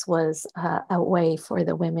so this was a way for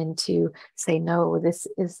the women to say, no, this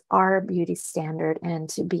is our beauty standard, and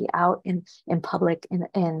to be out in public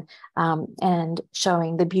and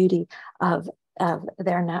showing the beauty of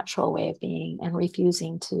their natural way of being, and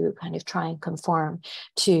refusing to kind of try and conform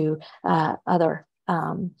to other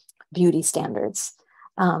beauty standards.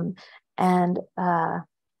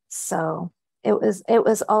 So it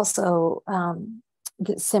was also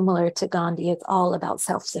similar to Gandhi. It's all about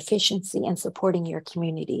self-sufficiency and supporting your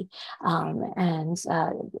community, and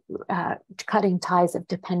cutting ties of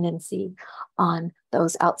dependency on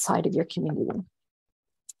those outside of your community.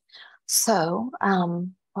 So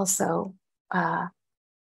also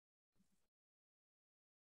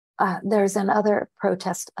there's another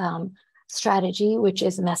protest strategy, which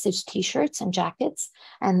is message t-shirts and jackets.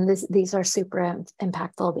 And these are super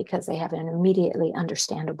impactful because they have an immediately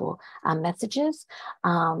understandable messages,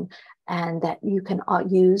 and that you can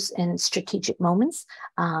use in strategic moments,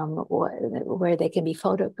 where they can be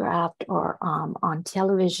photographed or on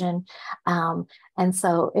television. And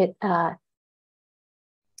so it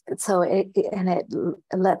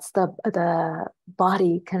lets the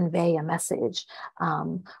body convey a message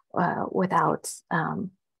without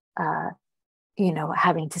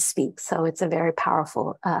having to speak. So it's a very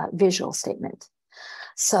powerful visual statement.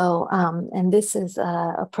 So, and this is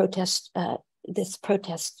a protest, this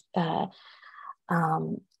protest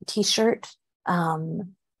t-shirt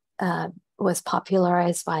was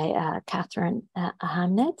popularized by Catherine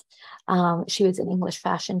Hamnett. She was an English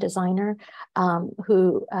fashion designer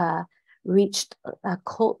who reached a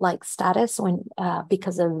cult-like status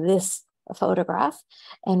because of this photograph,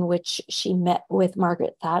 in which she met with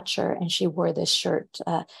Margaret Thatcher, and she wore this shirt,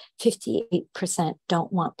 58%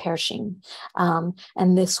 don't want perishing.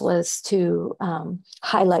 And this was to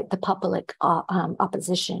highlight the public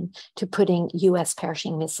opposition to putting US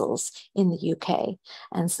perishing missiles in the UK.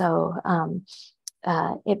 And so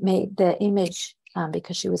it made the image,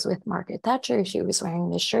 because she was with Margaret Thatcher, she was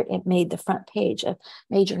wearing this shirt, it made the front page of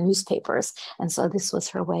major newspapers. And so this was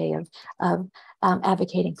her way of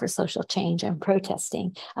advocating for social change and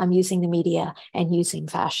protesting, using the media and using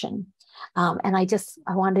fashion. And I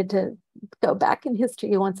wanted to go back in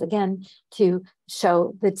history once again to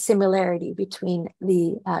show the similarity between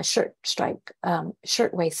the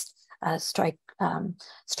shirtwaist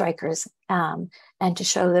strikers, and to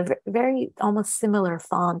show the very almost similar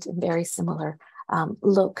font and very similar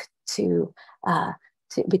look to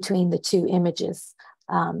between the two images.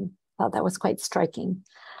 Thought that was quite striking.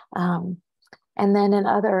 And then in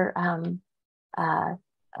other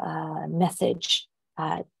message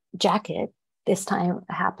jacket. This time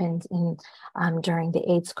happened in during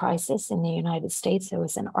the AIDS crisis in the United States. There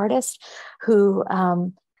was an artist who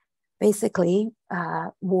basically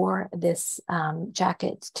wore this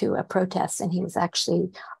jacket to a protest, and he was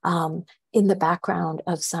actually in the background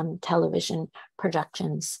of some television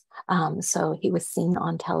projections. So he was seen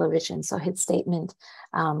on television. So his statement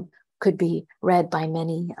could be read by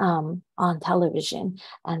many on television.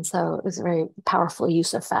 And so it was a very powerful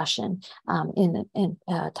use of fashion in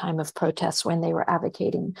a time of protest when they were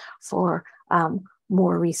advocating for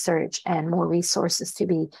more research and more resources to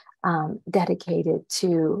be dedicated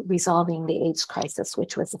to resolving the AIDS crisis,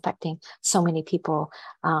 which was affecting so many people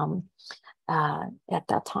at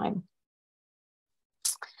that time.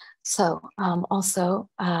 So also,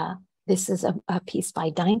 this is a piece by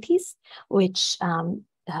Dainties, which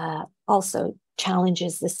also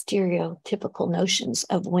challenges the stereotypical notions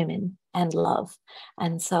of women and love.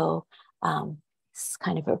 And so it's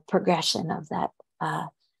kind of a progression of that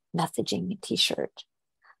messaging t-shirt.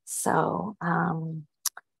 So I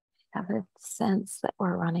have a sense that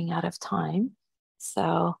we're running out of time.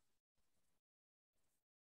 So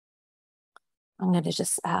I'm going to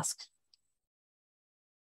just ask.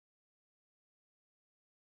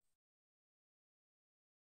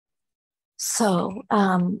 So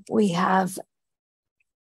we have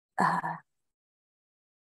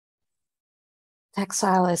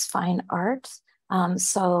textile as fine art.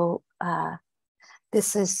 So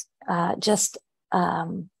this is just a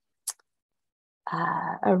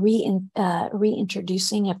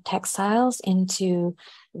reintroducing of textiles into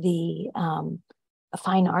the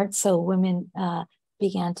fine arts. So women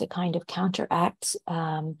began to kind of counteract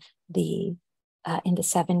in the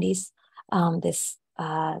 70s this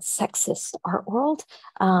sexist art world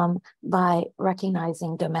by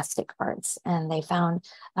recognizing domestic arts, and they found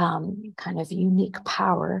kind of unique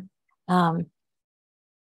power.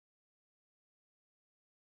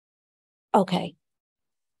 Okay.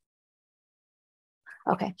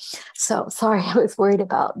 Okay, so sorry, I was worried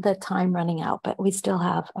about the time running out, but we still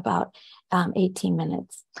have about 18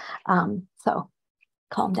 minutes. So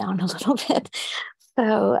calm down a little bit.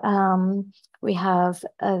 So we have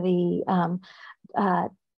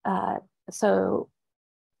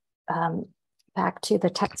back to the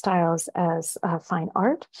textiles as fine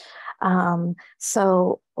art.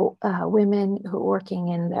 Women who are working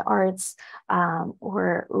in the arts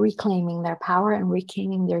were reclaiming their power and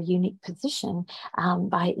reclaiming their unique position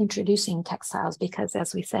by introducing textiles, because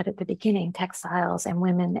as we said at the beginning, textiles and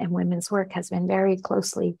women and women's work has been very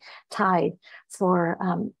closely tied for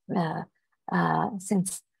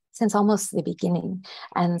since almost the beginning.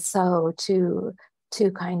 And so to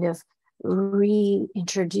kind of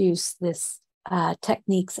reintroduce this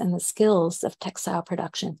techniques and the skills of textile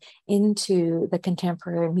production into the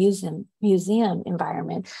contemporary museum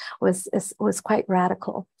environment was quite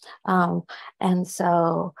radical, and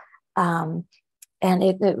so and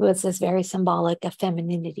it was this very symbolic of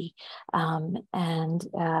femininity, and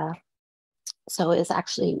so it's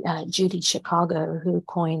actually Judy Chicago who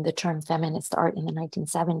coined the term feminist art in the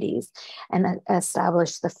 1970s and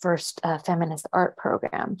established the first feminist art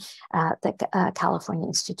program at the California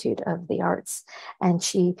Institute of the Arts. And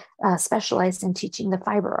she specialized in teaching the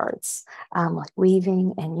fiber arts, like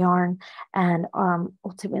weaving and yarn, and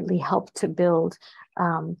ultimately helped to build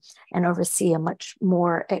and oversee a much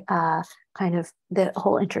more kind of the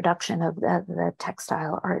whole introduction of the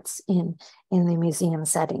textile arts in the museum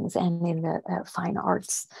settings and in the fine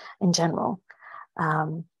arts in general.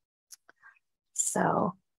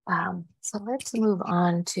 So let's move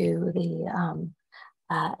on to the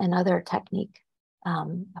another technique, a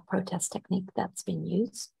protest technique that's been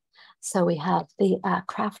used. So we have the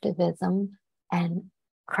craftivism and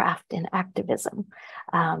craft and activism.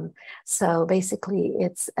 So basically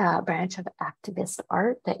it's a branch of activist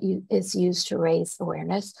art that is used to raise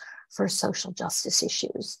awareness for social justice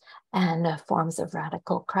issues, and forms of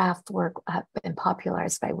radical craft work have been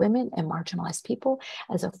popularized by women and marginalized people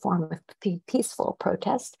as a form of peaceful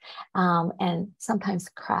protest, and sometimes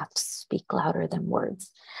crafts speak louder than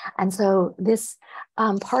words. And so this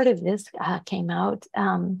part of this came out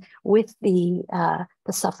with the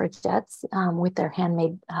suffragettes with their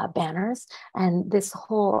handmade banners, and this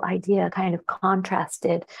whole idea kind of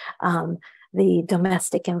contrasted the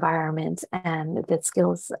domestic environment and the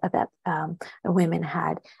skills that the women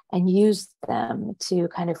had, and used them to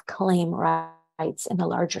kind of claim rights in a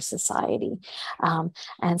larger society.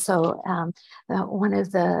 And so one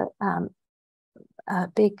of the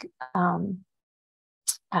big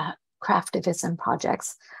craftivism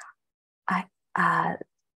projects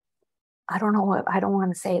I don't know what, I don't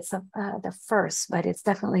want to say it's the first, but it's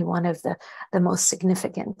definitely one of the most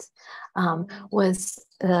significant, was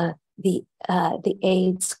the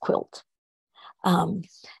AIDS quilt.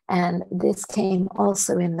 And this came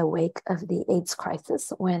also in the wake of the AIDS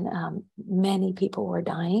crisis, when many people were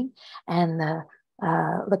dying, and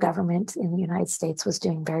the government in the United States was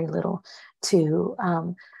doing very little to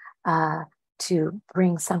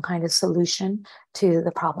bring some kind of solution to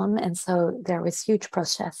the problem. And so there was huge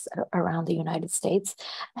protests around the United States,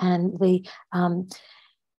 and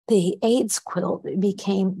the AIDS quilt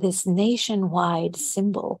became this nationwide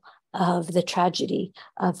symbol of the tragedy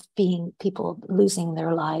of people losing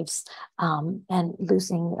their lives, and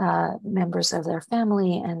losing members of their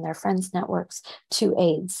family and their friends' networks to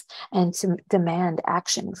AIDS, and to demand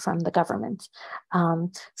action from the government.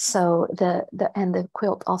 So the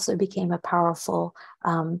quilt also became a powerful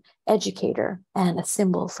educator and a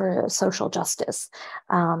symbol for social justice.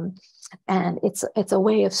 And it's a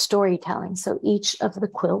way of storytelling. So each of the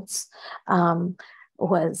quilts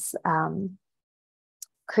was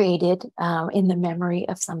created in the memory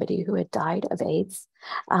of somebody who had died of AIDS.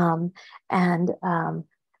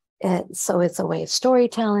 So it's a way of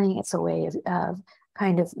storytelling. It's a way of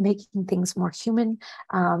kind of making things more human,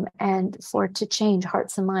 and for it to change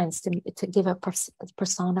hearts and minds, to give a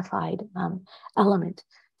personified element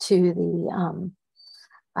to the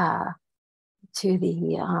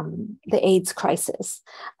AIDS crisis.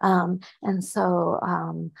 And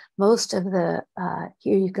so most of the,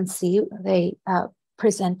 here you can see they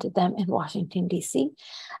presented them in Washington, D.C.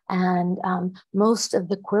 And most of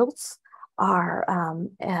the quilts are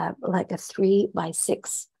like a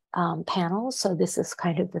 3x6 panel. So this is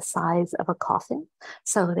kind of the size of a coffin.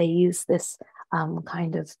 So they use this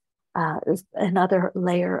kind of another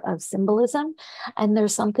layer of symbolism. And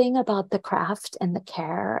there's something about the craft and the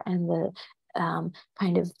care and the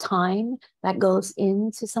kind of time that goes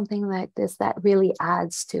into something like this that really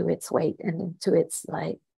adds to its weight and to its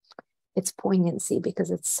poignancy, because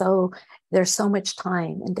there's so much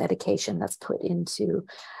time and dedication that's put into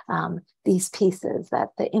these pieces, that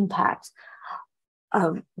the impact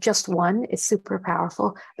of just one is super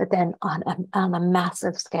powerful. But then on a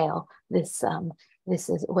massive scale, this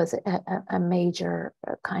was a major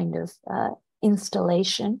kind of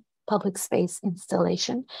installation, public space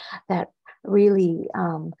installation, that really,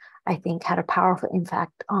 I think, had a powerful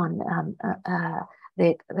impact on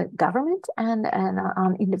the government and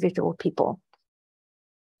on individual people.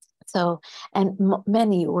 So, and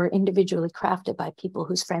many were individually crafted by people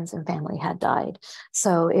whose friends and family had died.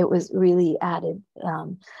 So it was really added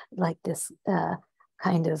like this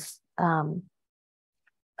kind of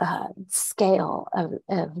scale of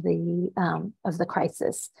the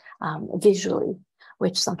crisis visually,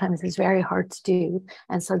 which sometimes is very hard to do.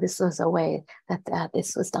 And so this was a way that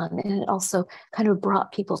this was done. And it also kind of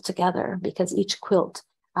brought people together, because each quilt,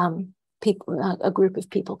 a group of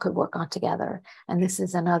people could work on together. And this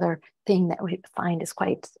is another thing that we find is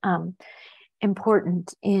quite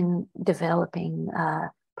important in developing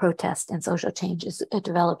protest and social change, is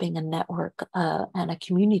developing a network and a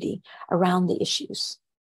community around the issues.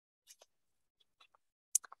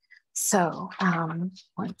 So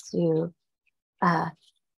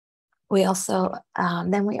we also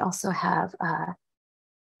have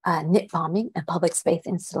knit bombing and public space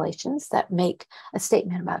installations that make a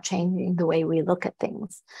statement about changing the way we look at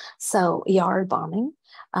things. So yard bombing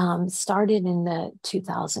started in the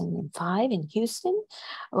 2005 in Houston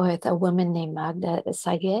with a woman named Magda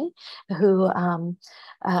Sage, who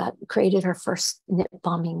created her first knit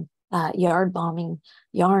bombing, yarn bombing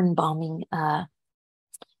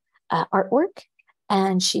artwork.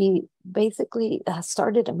 And she basically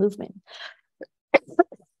started a movement.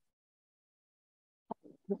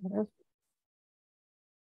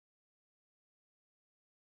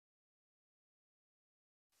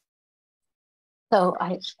 So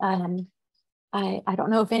I don't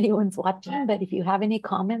know if anyone's watching, but if you have any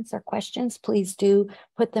comments or questions, please do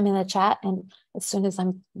put them in the chat. And as soon as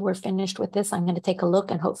we're finished with this, I'm going to take a look,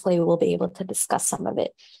 and hopefully we'll be able to discuss some of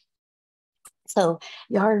it. So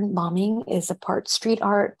yarn bombing is a part street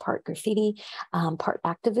art, part graffiti, part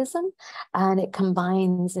activism, and it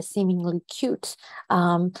combines the seemingly cute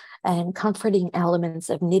and comforting elements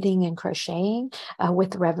of knitting and crocheting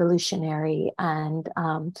with revolutionary and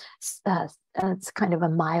it's kind of a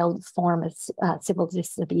mild form of civil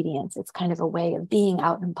disobedience. It's kind of a way of being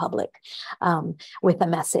out in public with a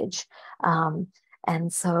message.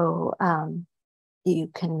 And so you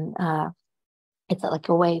can It's like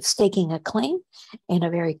a way of staking a claim in a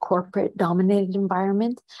very corporate dominated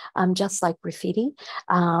environment, just like graffiti.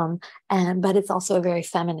 Um, but it's also a very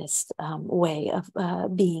feminist way of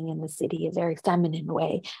being in the city, a very feminine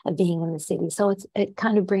way of being in the city. So it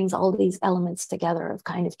kind of brings all these elements together of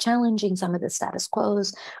kind of challenging some of the status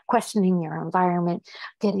quos, questioning your environment,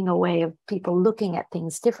 getting a way of people looking at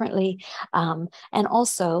things differently. And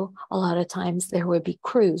also, a lot of times there would be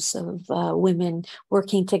crews of women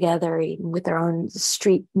working together with their own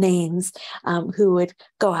street names, who would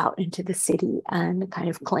go out into the city and kind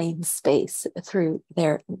of claim space through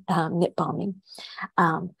their knit bombing.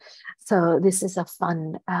 So this is a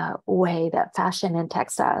fun way that fashion and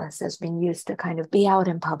textiles has been used to kind of be out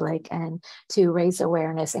in public and to raise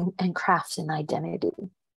awareness and craft an identity.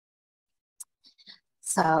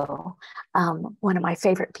 So one of my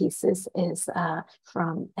favorite pieces is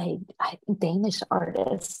from a Danish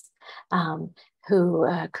artist who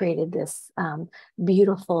created this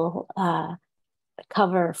beautiful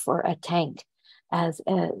cover for a tank as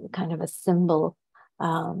a kind of a symbol,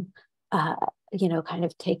 kind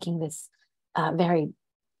of taking this very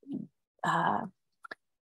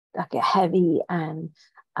like a heavy and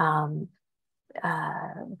kind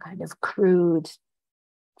of crude,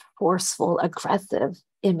 forceful, aggressive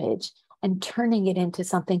image and turning it into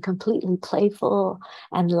something completely playful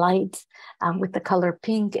and light, with the color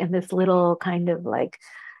pink and this little kind of like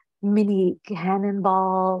mini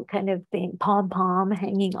cannonball kind of thing, pom-pom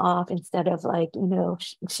hanging off instead of like,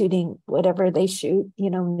 shooting whatever they shoot,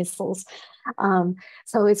 missiles.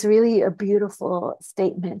 So it's really a beautiful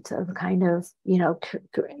statement of kind of,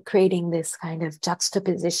 creating this kind of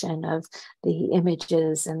juxtaposition of the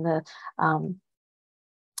images and the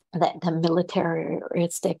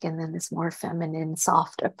militaristic and then this more feminine,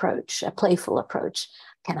 soft approach, a playful approach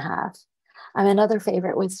can have. Another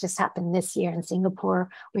favorite was just happened this year in Singapore,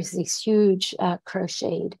 with these huge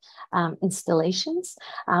crocheted installations,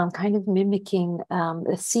 kind of mimicking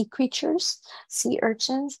the sea creatures, sea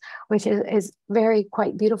urchins, which is very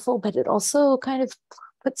quite beautiful, but it also kind of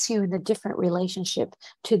puts you in a different relationship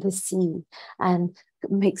to the sea and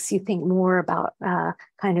makes you think more about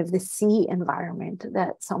kind of the sea environment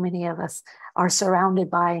that so many of us are surrounded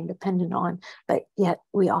by and dependent on, but yet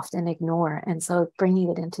we often ignore. And so bringing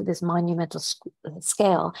it into this monumental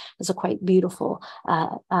scale is a quite beautiful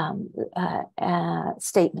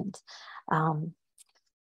statement.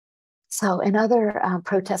 So another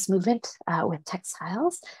protest movement with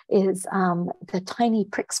textiles is the Tiny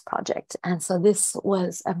Pricks Project. And so this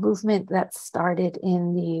was a movement that started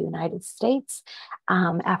in the United States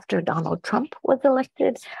after Donald Trump was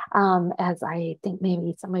elected. As I think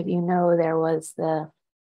maybe some of you know, there was the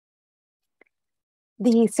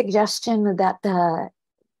suggestion that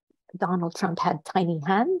Donald Trump had tiny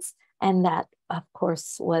hands, and that of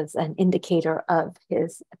course was an indicator of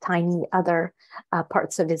his tiny other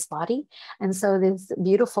parts of his body. And so this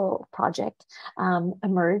beautiful project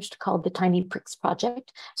emerged called the Tiny Pricks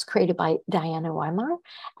Project. It's created by Diana Weimar,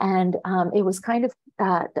 and it was kind of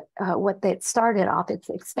what they started off. It's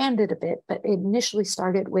expanded a bit, but it initially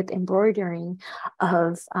started with embroidering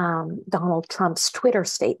of Donald Trump's Twitter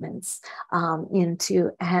statements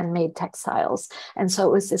into handmade textiles. And so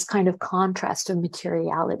it was this kind of contrast of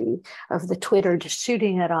materiality of the Twitter just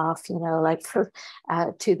shooting it off, like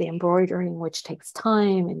to the embroidering, which takes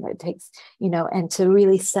time and it takes, and to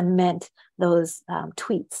really cement those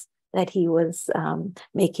tweets that he was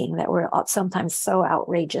making that were sometimes so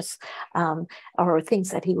outrageous, or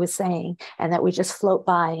things that he was saying and that would just float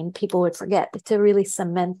by and people would forget, but to really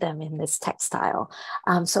cement them in this textile.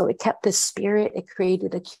 So it kept this spirit, it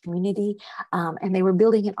created a community, and they were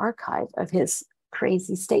building an archive of his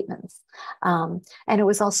crazy statements. And it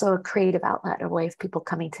was also a creative outlet, a way of people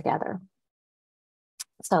coming together.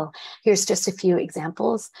 So here's just a few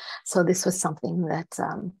examples. So this was something that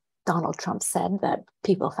Donald Trump said that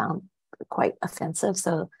people found quite offensive.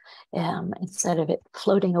 So instead of it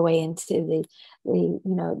floating away into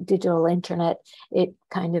the digital internet, it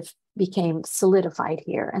kind of became solidified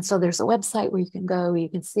here. And so there's a website where you can go, where you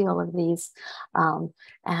can see all of these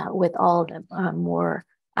with all the more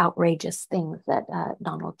outrageous things that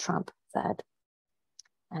Donald Trump said.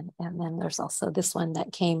 And then there's also this one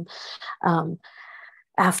that came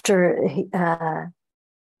after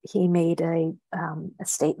he made a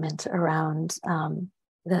statement around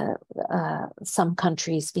some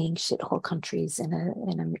countries being shithole countries in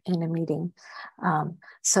a meeting.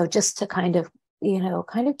 So just to kind of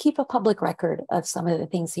keep a public record of some of the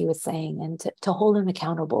things he was saying and to hold him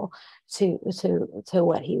accountable to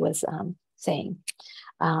what he was saying.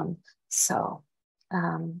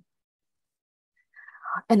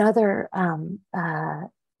 Another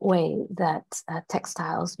way that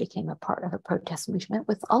textiles became a part of a protest movement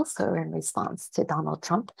was also in response to Donald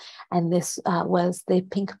Trump. And this was the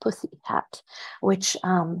pink pussy hat, which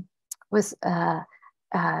was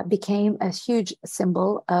became a huge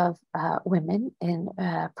symbol of women in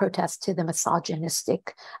protest to the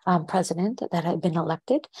misogynistic president that had been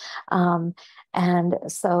elected. And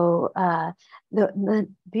so the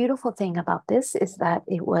beautiful thing about this is that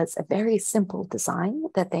it was a very simple design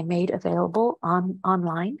that they made available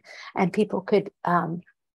online, and people could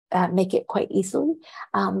make it quite easily.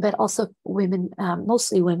 But also women,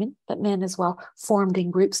 mostly women, but men as well, formed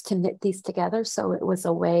in groups to knit these together. So it was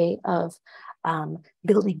a way of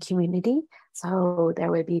building community. So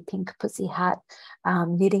there would be pink pussy hat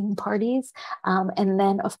knitting parties. And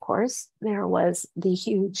then, of course, there was the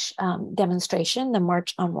huge demonstration, the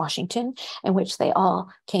March on Washington, in which they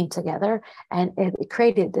all came together. And it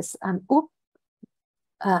created this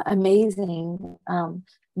amazing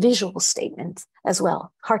visual statement as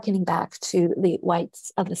well, harkening back to the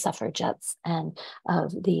whites of the suffragettes and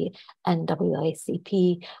of the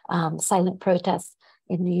NAACP silent protests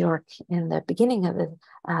in New York in the beginning of the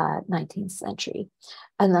 19th century,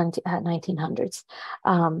 1900s.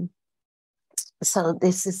 So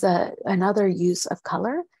this is another use of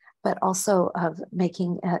color, but also of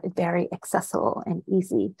making a very accessible and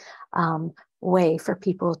easy way for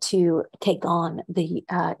people to take on the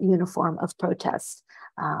uniform of protest.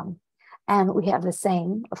 And we have the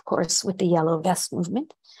same, of course, with the Yellow Vest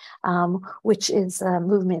movement, which is a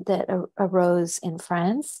movement that arose in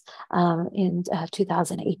France in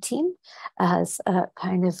 2018 as a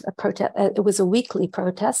kind of a protest. It was a weekly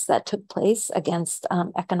protest that took place against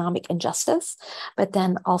economic injustice, but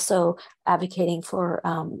then also advocating for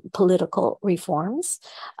political reforms.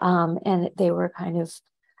 And they were kind of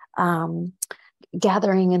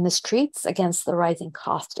gathering in the streets against the rising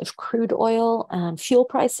cost of crude oil and fuel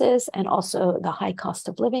prices, and also the high cost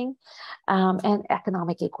of living and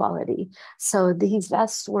economic equality. So these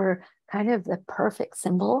vests were kind of the perfect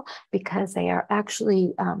symbol because they are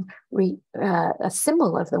actually a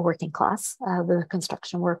symbol of the working class, the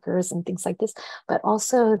construction workers and things like this, but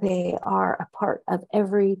also they are a part of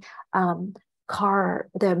every car,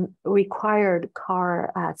 the required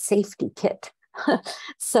car safety kit.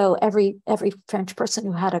 So every French person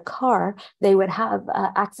who had a car, they would have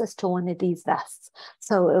access to one of these vests.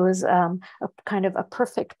 So it was a kind of a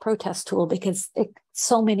perfect protest tool because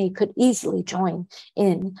so many could easily join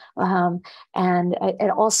in. And it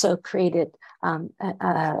also created an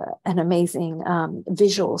amazing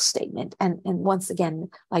visual statement. And once again,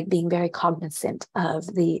 like being very cognizant of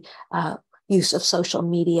the use of social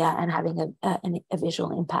media and having a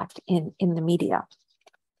visual impact in the media.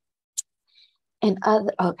 And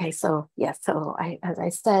so yes, so as I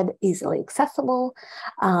said, easily accessible,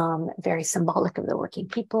 very symbolic of the working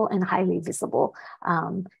people, and highly visible.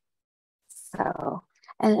 So,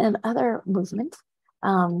 and another movement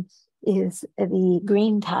is the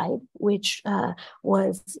Green Tide, which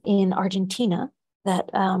was in Argentina, that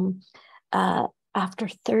after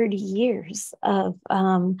 30 years of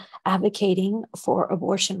advocating for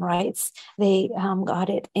abortion rights, they got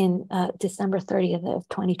it in December 30th of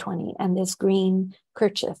 2020. And this green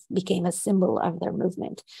kerchief became a symbol of their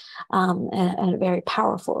movement, and a very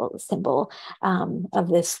powerful symbol of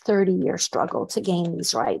this 30-year struggle to gain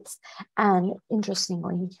these rights. And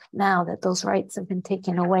interestingly, now that those rights have been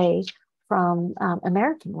taken away from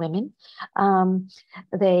American women,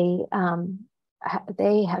 they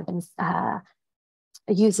have been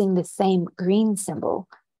using the same green symbol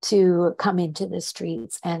to come into the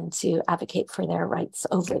streets and to advocate for their rights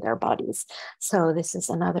over their bodies. So this is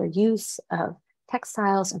another use of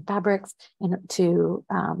textiles and fabrics to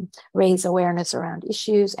raise awareness around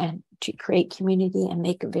issues and to create community and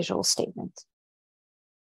make a visual statement.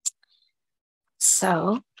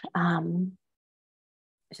 So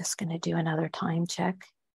just going to do another time check.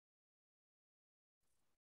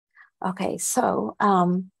 Okay, so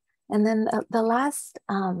and then the last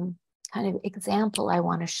kind of example I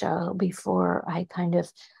want to show before I kind of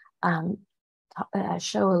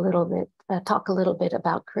show a little bit, talk a little bit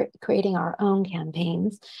about creating our own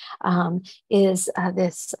campaigns is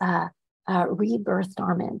this rebirth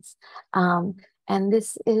garments. And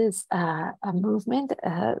this is a movement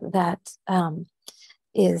that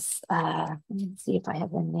is, let me see if I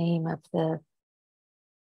have the name of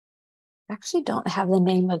actually don't have the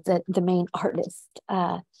name of the main artist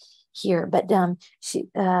here, but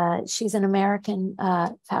she's an American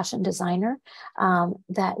fashion designer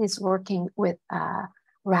that is working with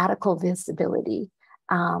radical visibility.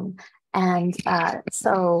 And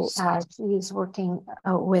so she's working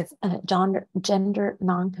with gender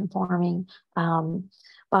non-conforming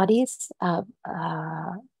bodies, and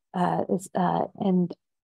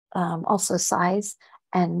also size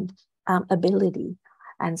and ability.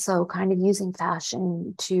 And so kind of using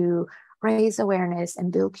fashion to raise awareness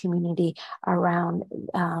and build community around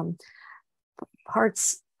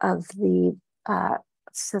parts of the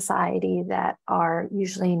society that are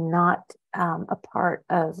usually not a part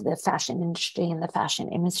of the fashion industry and the fashion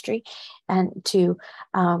industry, and to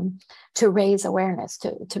raise awareness,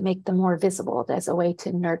 to make them more visible as a way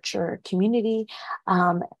to nurture community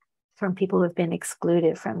from people who have been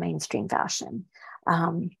excluded from mainstream fashion.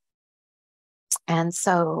 And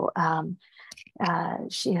so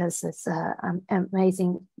she has this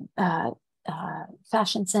amazing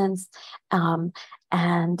fashion sense, and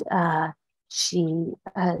she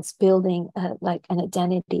is building like an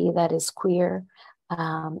identity that is queer,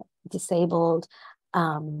 disabled,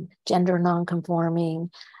 gender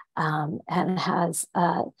non-conforming, and has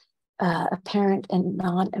apparent and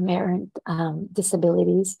non-apparent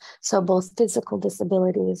disabilities. So both physical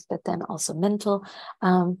disabilities, but then also mental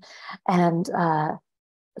and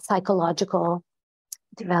psychological,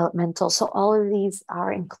 developmental. So all of these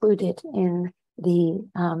are included in the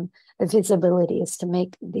visibility, is to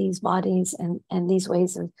make these bodies and these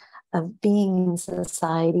ways of being in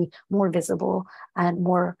society more visible and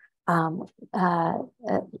more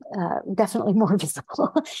definitely more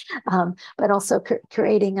visible, but also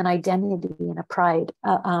creating an identity and a pride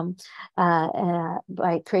by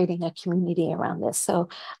creating a community around this. So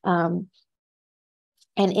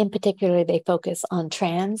and in particular, they focus on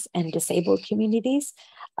trans and disabled communities.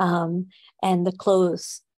 And the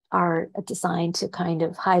clothes are designed to kind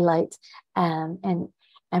of highlight and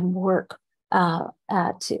work to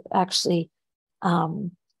actually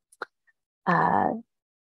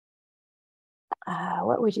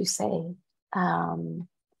what would you say?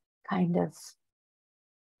 Kind of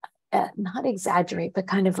not exaggerate, but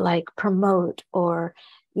kind of like promote or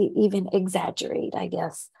even exaggerate, I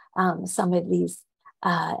guess, some of these.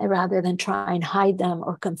 Rather than try and hide them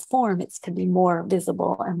or conform, it's to be more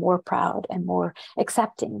visible and more proud and more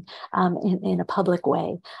accepting in a public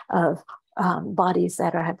way of bodies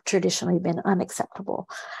that have traditionally been unacceptable.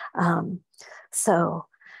 So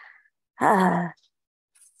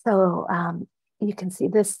you can see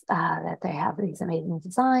this, that they have these amazing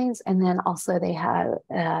designs, and then also they have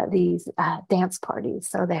these dance parties.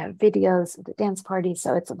 So they have videos of the dance parties.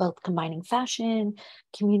 So it's both combining fashion,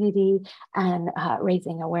 community, and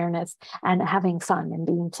raising awareness and having fun and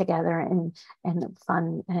being together in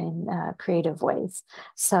fun and creative ways.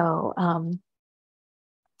 So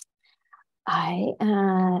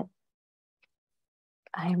I'm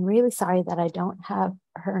really sorry that I don't have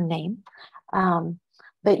her name.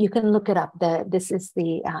 But you can look it up. This is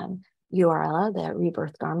the URL, the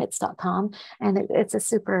rebirthgarments.com, and it's a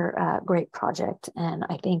super great project. And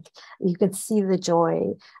I think you can see the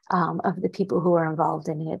joy of the people who are involved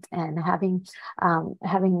in it. And having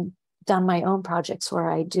done my own projects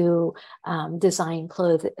where I do design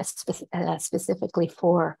clothes specifically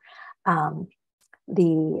for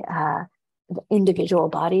the individual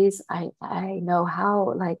bodies, I know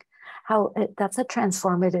how that's a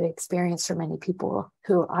transformative experience for many people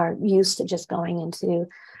who are used to just going into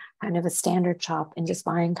kind of a standard shop and just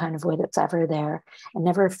buying kind of whatever there and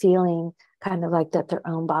never feeling kind of like that their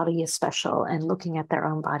own body is special and looking at their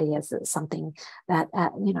own body as something that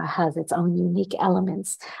has its own unique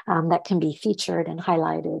elements that can be featured and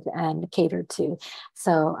highlighted and catered to.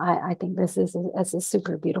 So I think this is a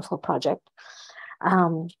super beautiful project.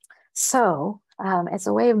 As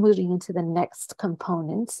a way of moving into the next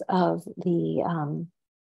components of the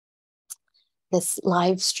this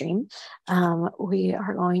live stream, we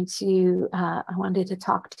are going to, I wanted to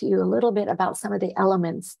talk to you a little bit about some of the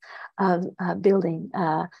elements of building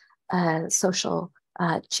social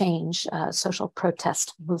change, social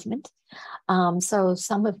protest movement. So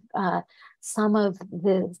some of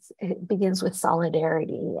this, it begins with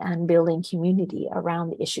solidarity and building community around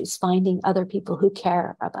the issues, finding other people who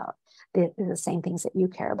care about the same things that you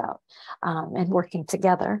care about, and working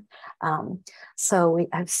together. So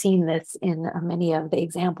I've seen this in many of the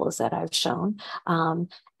examples that I've shown.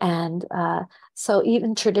 So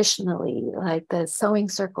even traditionally, like the sewing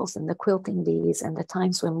circles and the quilting bees and the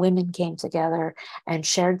times when women came together and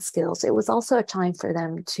shared skills, it was also a time for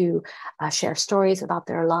them to share stories about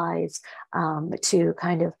their lives, to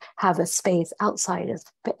kind of have a space outside of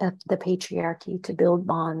the patriarchy to build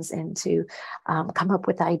bonds and to come up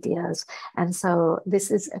with ideas. And so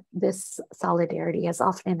this solidarity has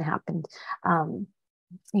often happened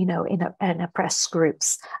in oppressed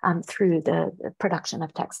groups through the production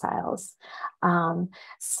of textiles.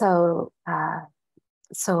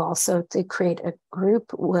 So also to create a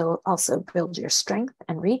group will also build your strength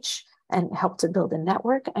and reach and help to build a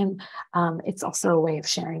network. And it's also a way of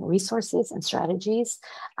sharing resources and strategies.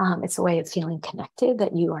 It's a way of feeling connected,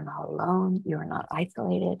 that you are not alone, you are not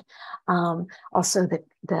isolated. Also,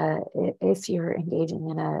 if you're engaging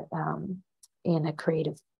in a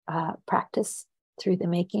creative practice through the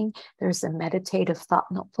making, there's a meditative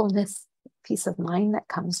thoughtfulness, peace of mind that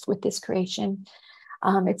comes with this creation.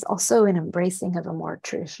 It's also an embracing of a more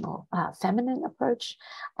traditional feminine approach.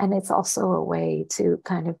 And it's also a way to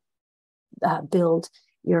kind of build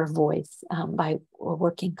your voice by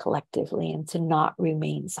working collectively and to not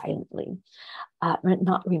remain silent.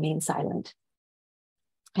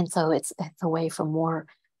 And so it's a way for more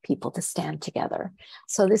people to stand together.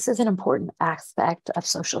 So this is an important aspect of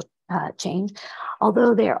social change.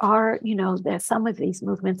 Although there are, some of these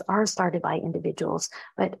movements are started by individuals,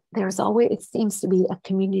 but it seems to be a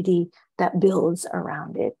community that builds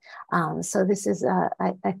around it. So this is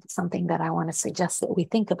something that I want to suggest that we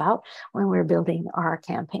think about when we're building our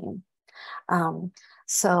campaign.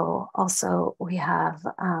 So also we have,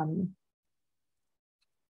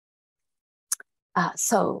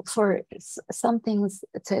 so for some things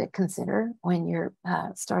to consider when you're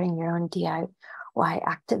starting your own DIY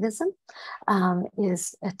activism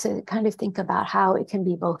is to kind of think about how it can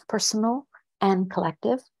be both personal and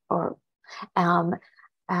collective, or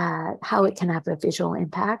how it can have a visual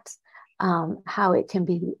impact, how it can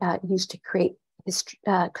be used to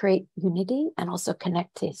create unity and also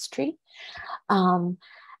connect to history. And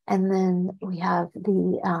then we have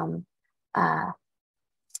the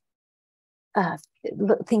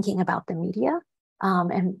thinking about the media,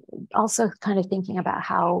 and also kind of thinking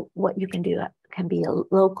about what you can do can be a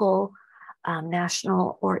local,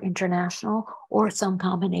 national, or international, or some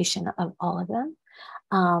combination of all of them.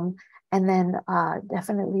 And then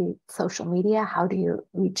definitely social media. How do you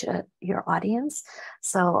reach your audience?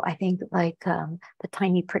 So I think the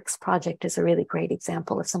Tiny Pricks project is a really great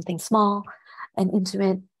example of something small and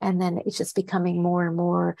intimate, and then it's just becoming more and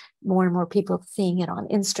more people seeing it on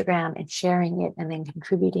Instagram and sharing it and then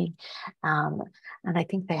contributing. And I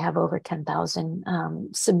think they have over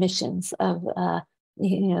 10,000 submissions of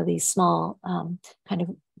these small kind of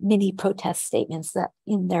mini protest statements that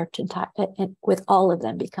in their and with all of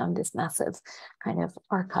them become this massive kind of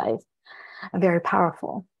archive, very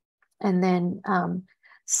powerful. And then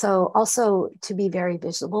so also to be very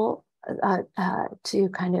visible, to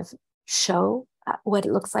kind of show what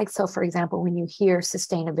it looks like. So for example, when you hear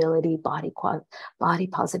sustainability, body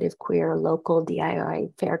positive, queer, local,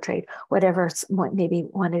 DIY, fair trade, whatever, maybe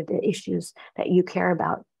one of the issues that you care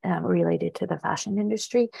about related to the fashion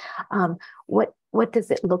industry, what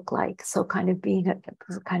does it look like? So kind of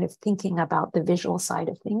thinking about the visual side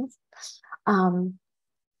of things. And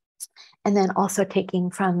then also taking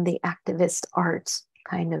from the activist art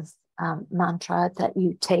kind of mantra that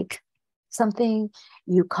you take something,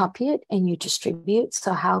 you copy it, and you distribute.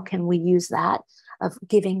 So how can we use that of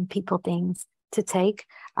giving people things to take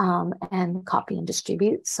and copy and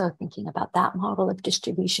distribute? So thinking about that model of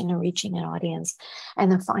distribution and reaching an audience. And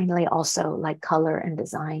then finally, also like color and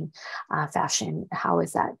design, fashion, how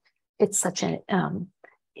is that? It's such an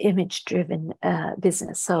image-driven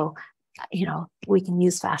business. So, we can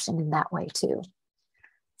use fashion in that way too.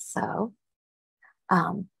 So,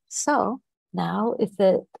 now is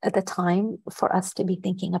at the time for us to be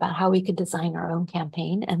thinking about how we could design our own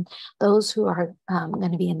campaign. And those who are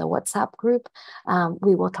going to be in the WhatsApp group,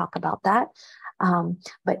 we will talk about that.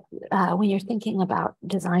 But when you're thinking about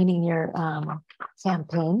designing your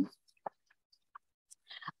campaign,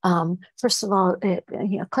 first of all,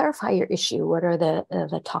 clarify your issue. What are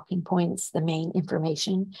the talking points, the main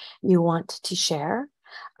information you want to share?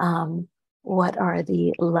 What are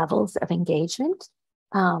the levels of engagement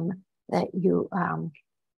that you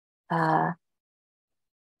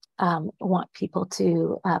want people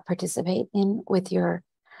to participate in with your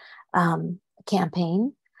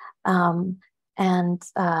campaign?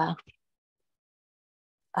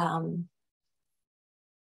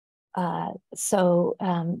 So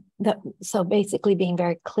basically being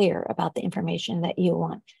very clear about the information that you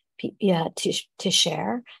want to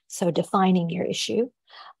share. So defining your issue.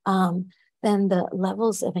 Then the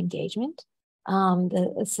levels of engagement,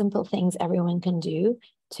 the simple things everyone can do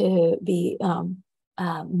to be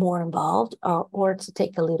more involved or to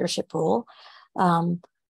take a leadership role.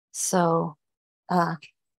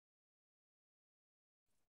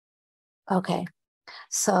 Okay.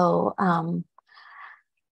 So,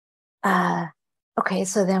 okay,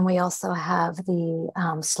 so then we also have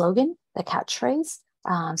the slogan, the catchphrase.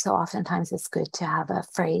 So oftentimes it's good to have a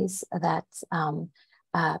phrase that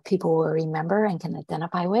people will remember and can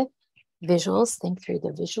identify with. Visuals, think through the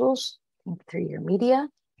visuals, think through your media,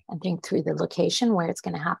 and think through the location where it's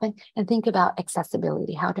going to happen, and think about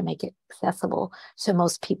accessibility, how to make it accessible to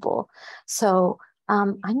most people. So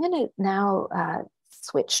I'm going to now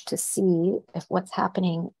switch to see if what's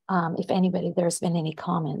happening, if anybody, there's been any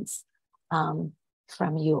comments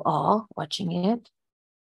from you all watching it.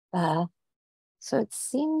 So it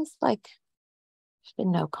seems like there's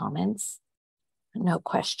been no comments, no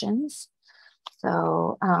questions.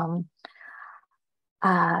 So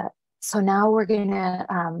so now we're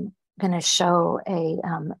gonna show a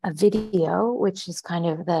video, which is kind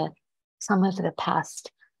of some of the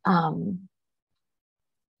past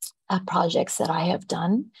projects that I have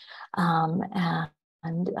done,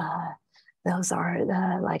 and those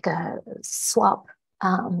are like a swap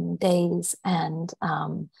days and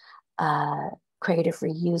creative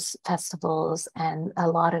reuse festivals, and a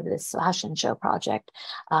lot of this fashion show project,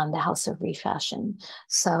 the House of reFashion.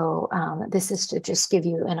 So this is to just give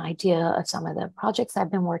you an idea of some of the projects I've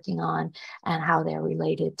been working on and how they're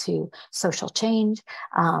related to social change,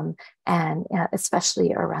 and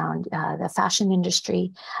especially around the fashion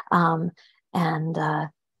industry.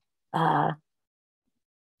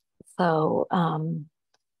 So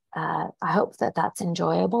I hope that that's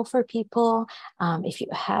enjoyable for people. If you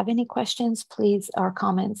have any questions, please, or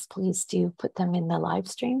comments, please do put them in the live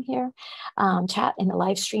stream here, chat, in the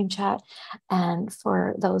live stream chat. And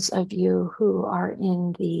for those of you who are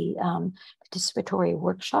in the participatory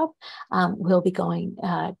workshop, we'll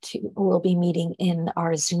be meeting in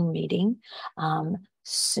our Zoom meeting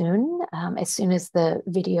soon. As soon as the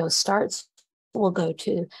video starts, we'll go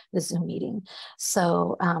to the Zoom meeting.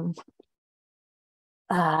 So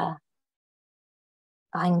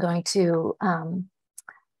I'm going to,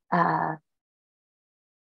 I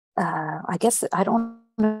guess, I don't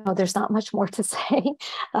know, there's not much more to say.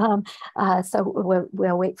 So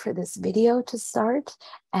we'll wait for this video to start,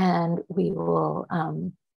 and we will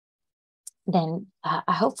then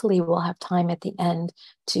hopefully we'll have time at the end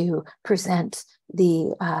to present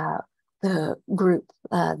the group,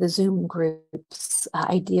 the Zoom group's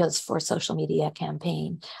ideas for social media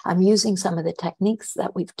campaign. I'm using some of the techniques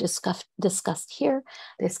that we've discussed here,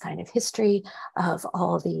 this kind of history of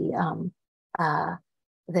all the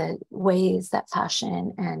ways that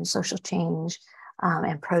fashion and social change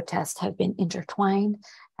and protest have been intertwined,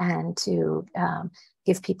 and to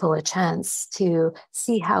give people a chance to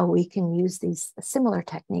see how we can use these similar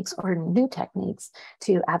techniques or new techniques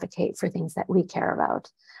to advocate for things that we care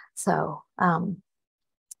about. So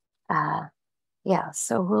yeah,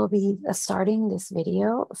 so we'll be starting this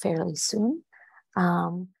video fairly soon.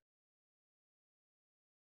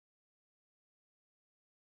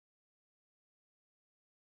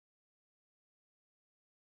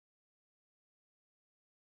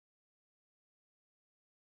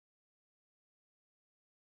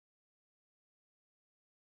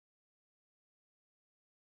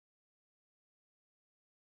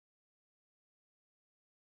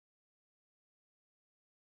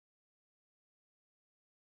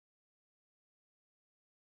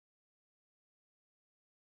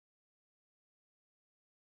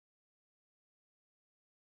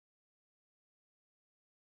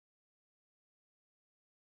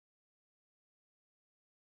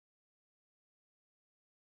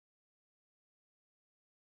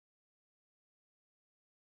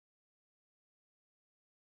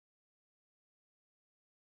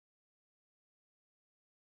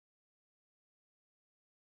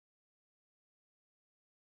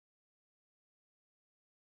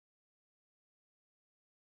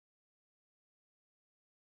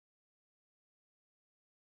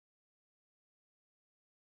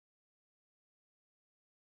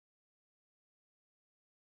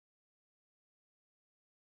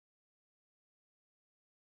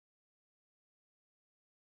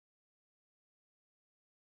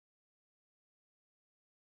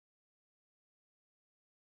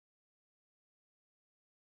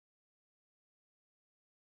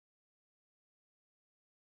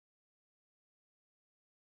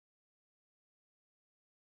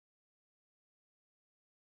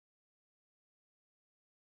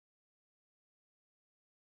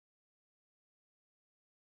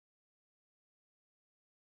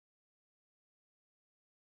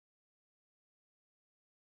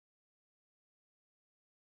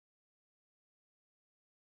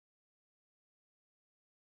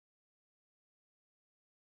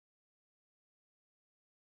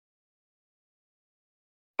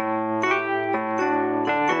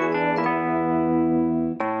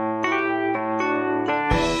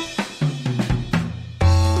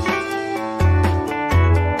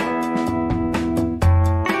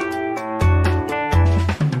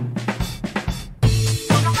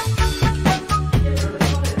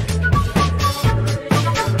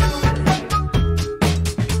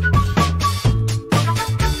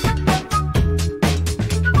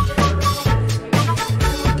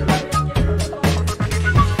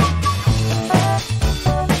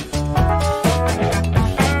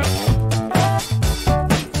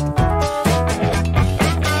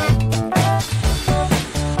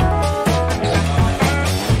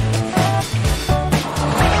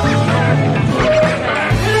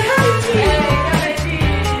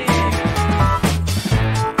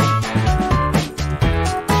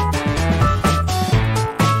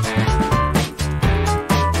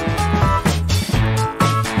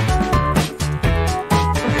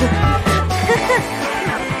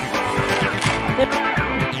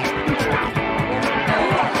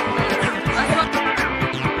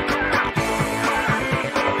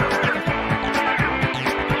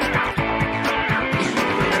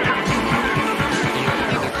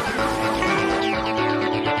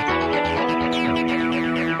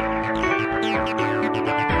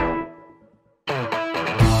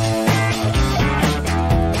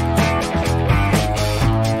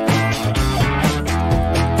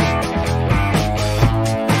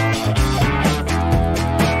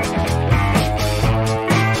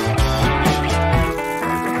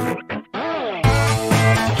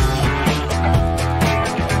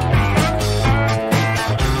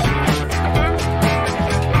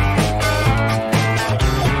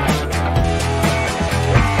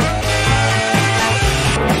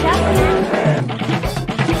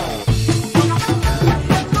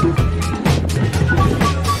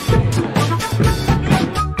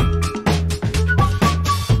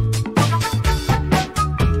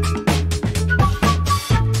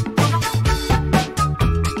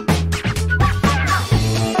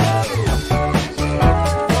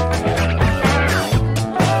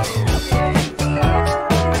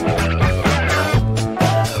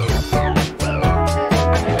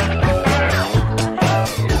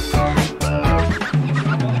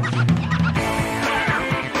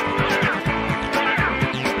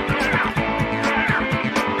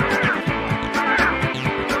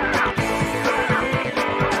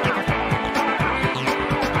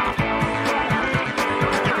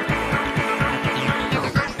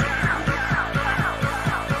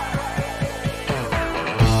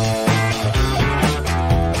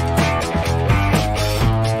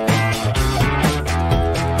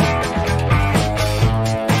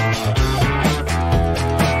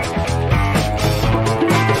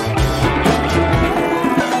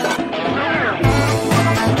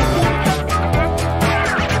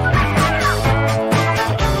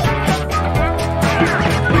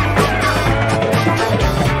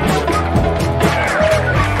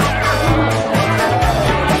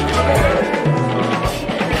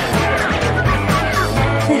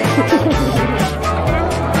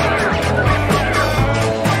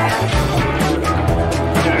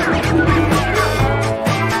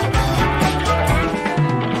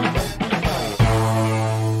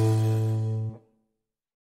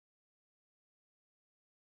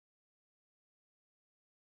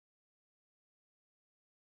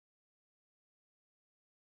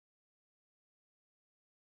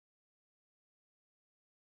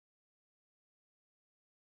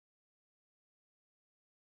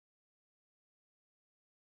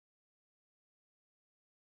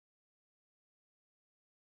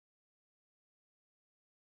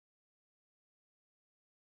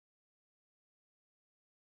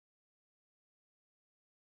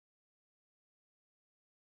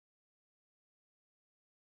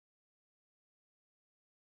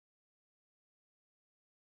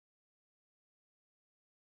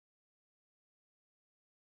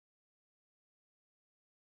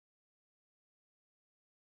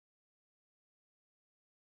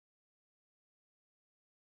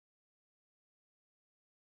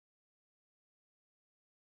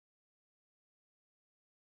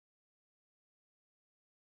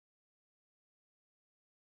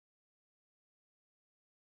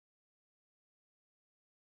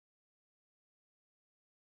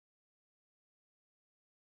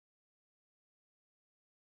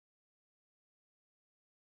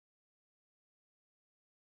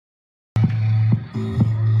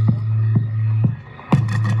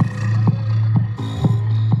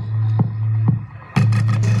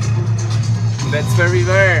 That's very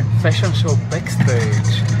rare. Fashion show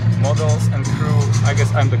backstage. Models and crew. I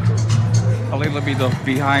guess I'm the crew. A little bit of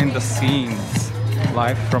behind the scenes.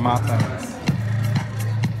 Live from Athens.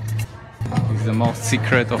 It's the most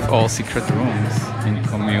secret of all secret rooms in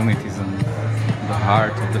communities and the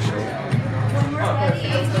heart of the show.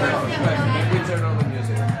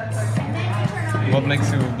 What makes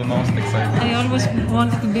you the most excited? I always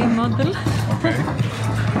wanted to be a model. Okay.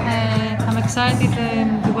 I'm excited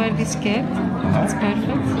to wear this cape. It's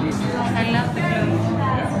perfect. I love the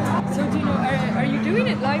clothes. So do you know, are you doing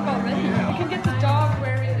it live already? You can get the dog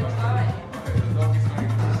wearing the tie.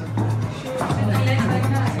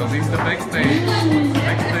 So this is the backstage.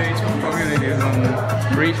 Backstage of communities on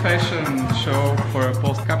reFashion show for a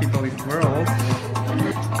post-capitalist world.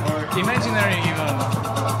 Or imaginary even.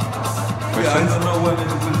 Yeah, I don't know when it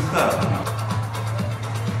will start.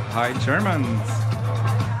 Hi Germans!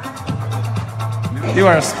 You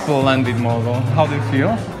are a splendid model. How do you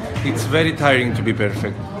feel? It's very tiring to be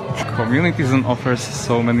perfect. Communitism offers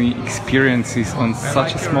so many experiences on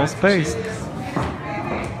such a small space.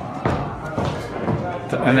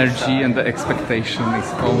 The energy and the expectation is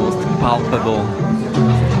almost palpable.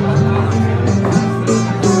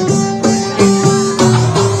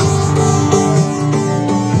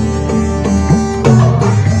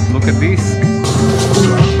 Look at this.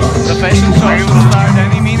 The fashion show will start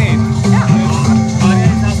any minute.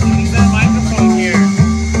 Audience has to use a microphone here.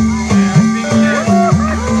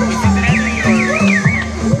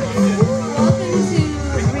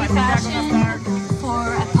 Welcome to reFashion for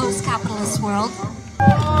a post-capitalist world.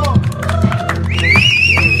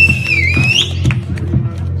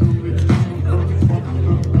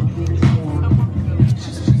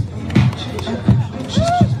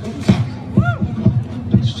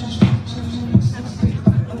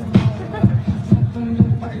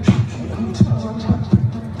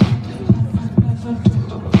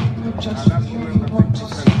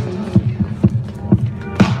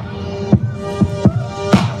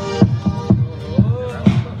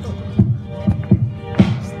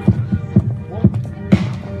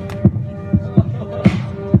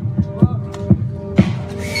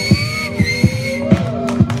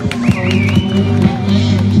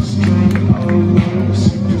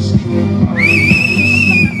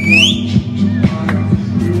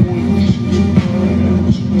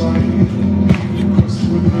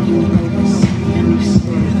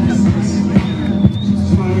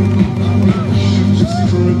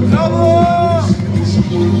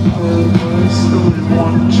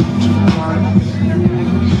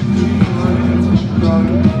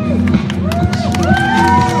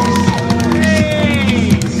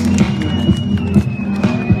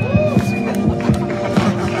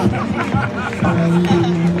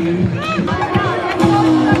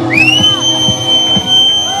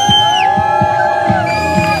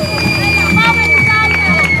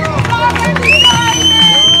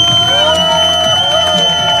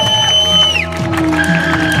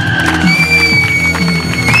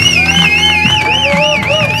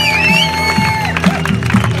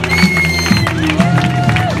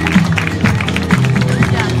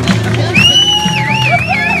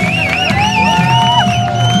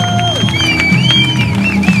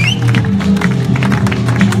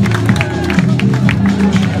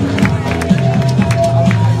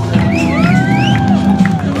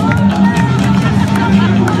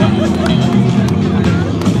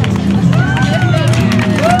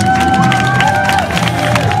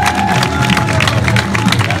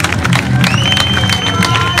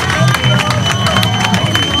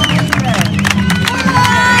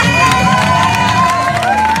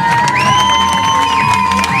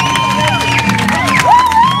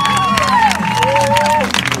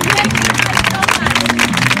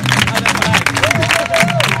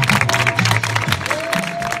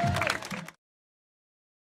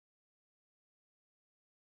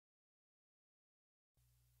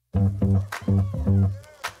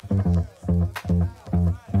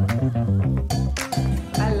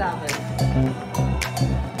 I love it.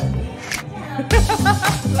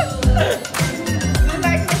 You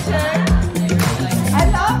like the shirt? I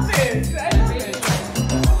love it. I love it.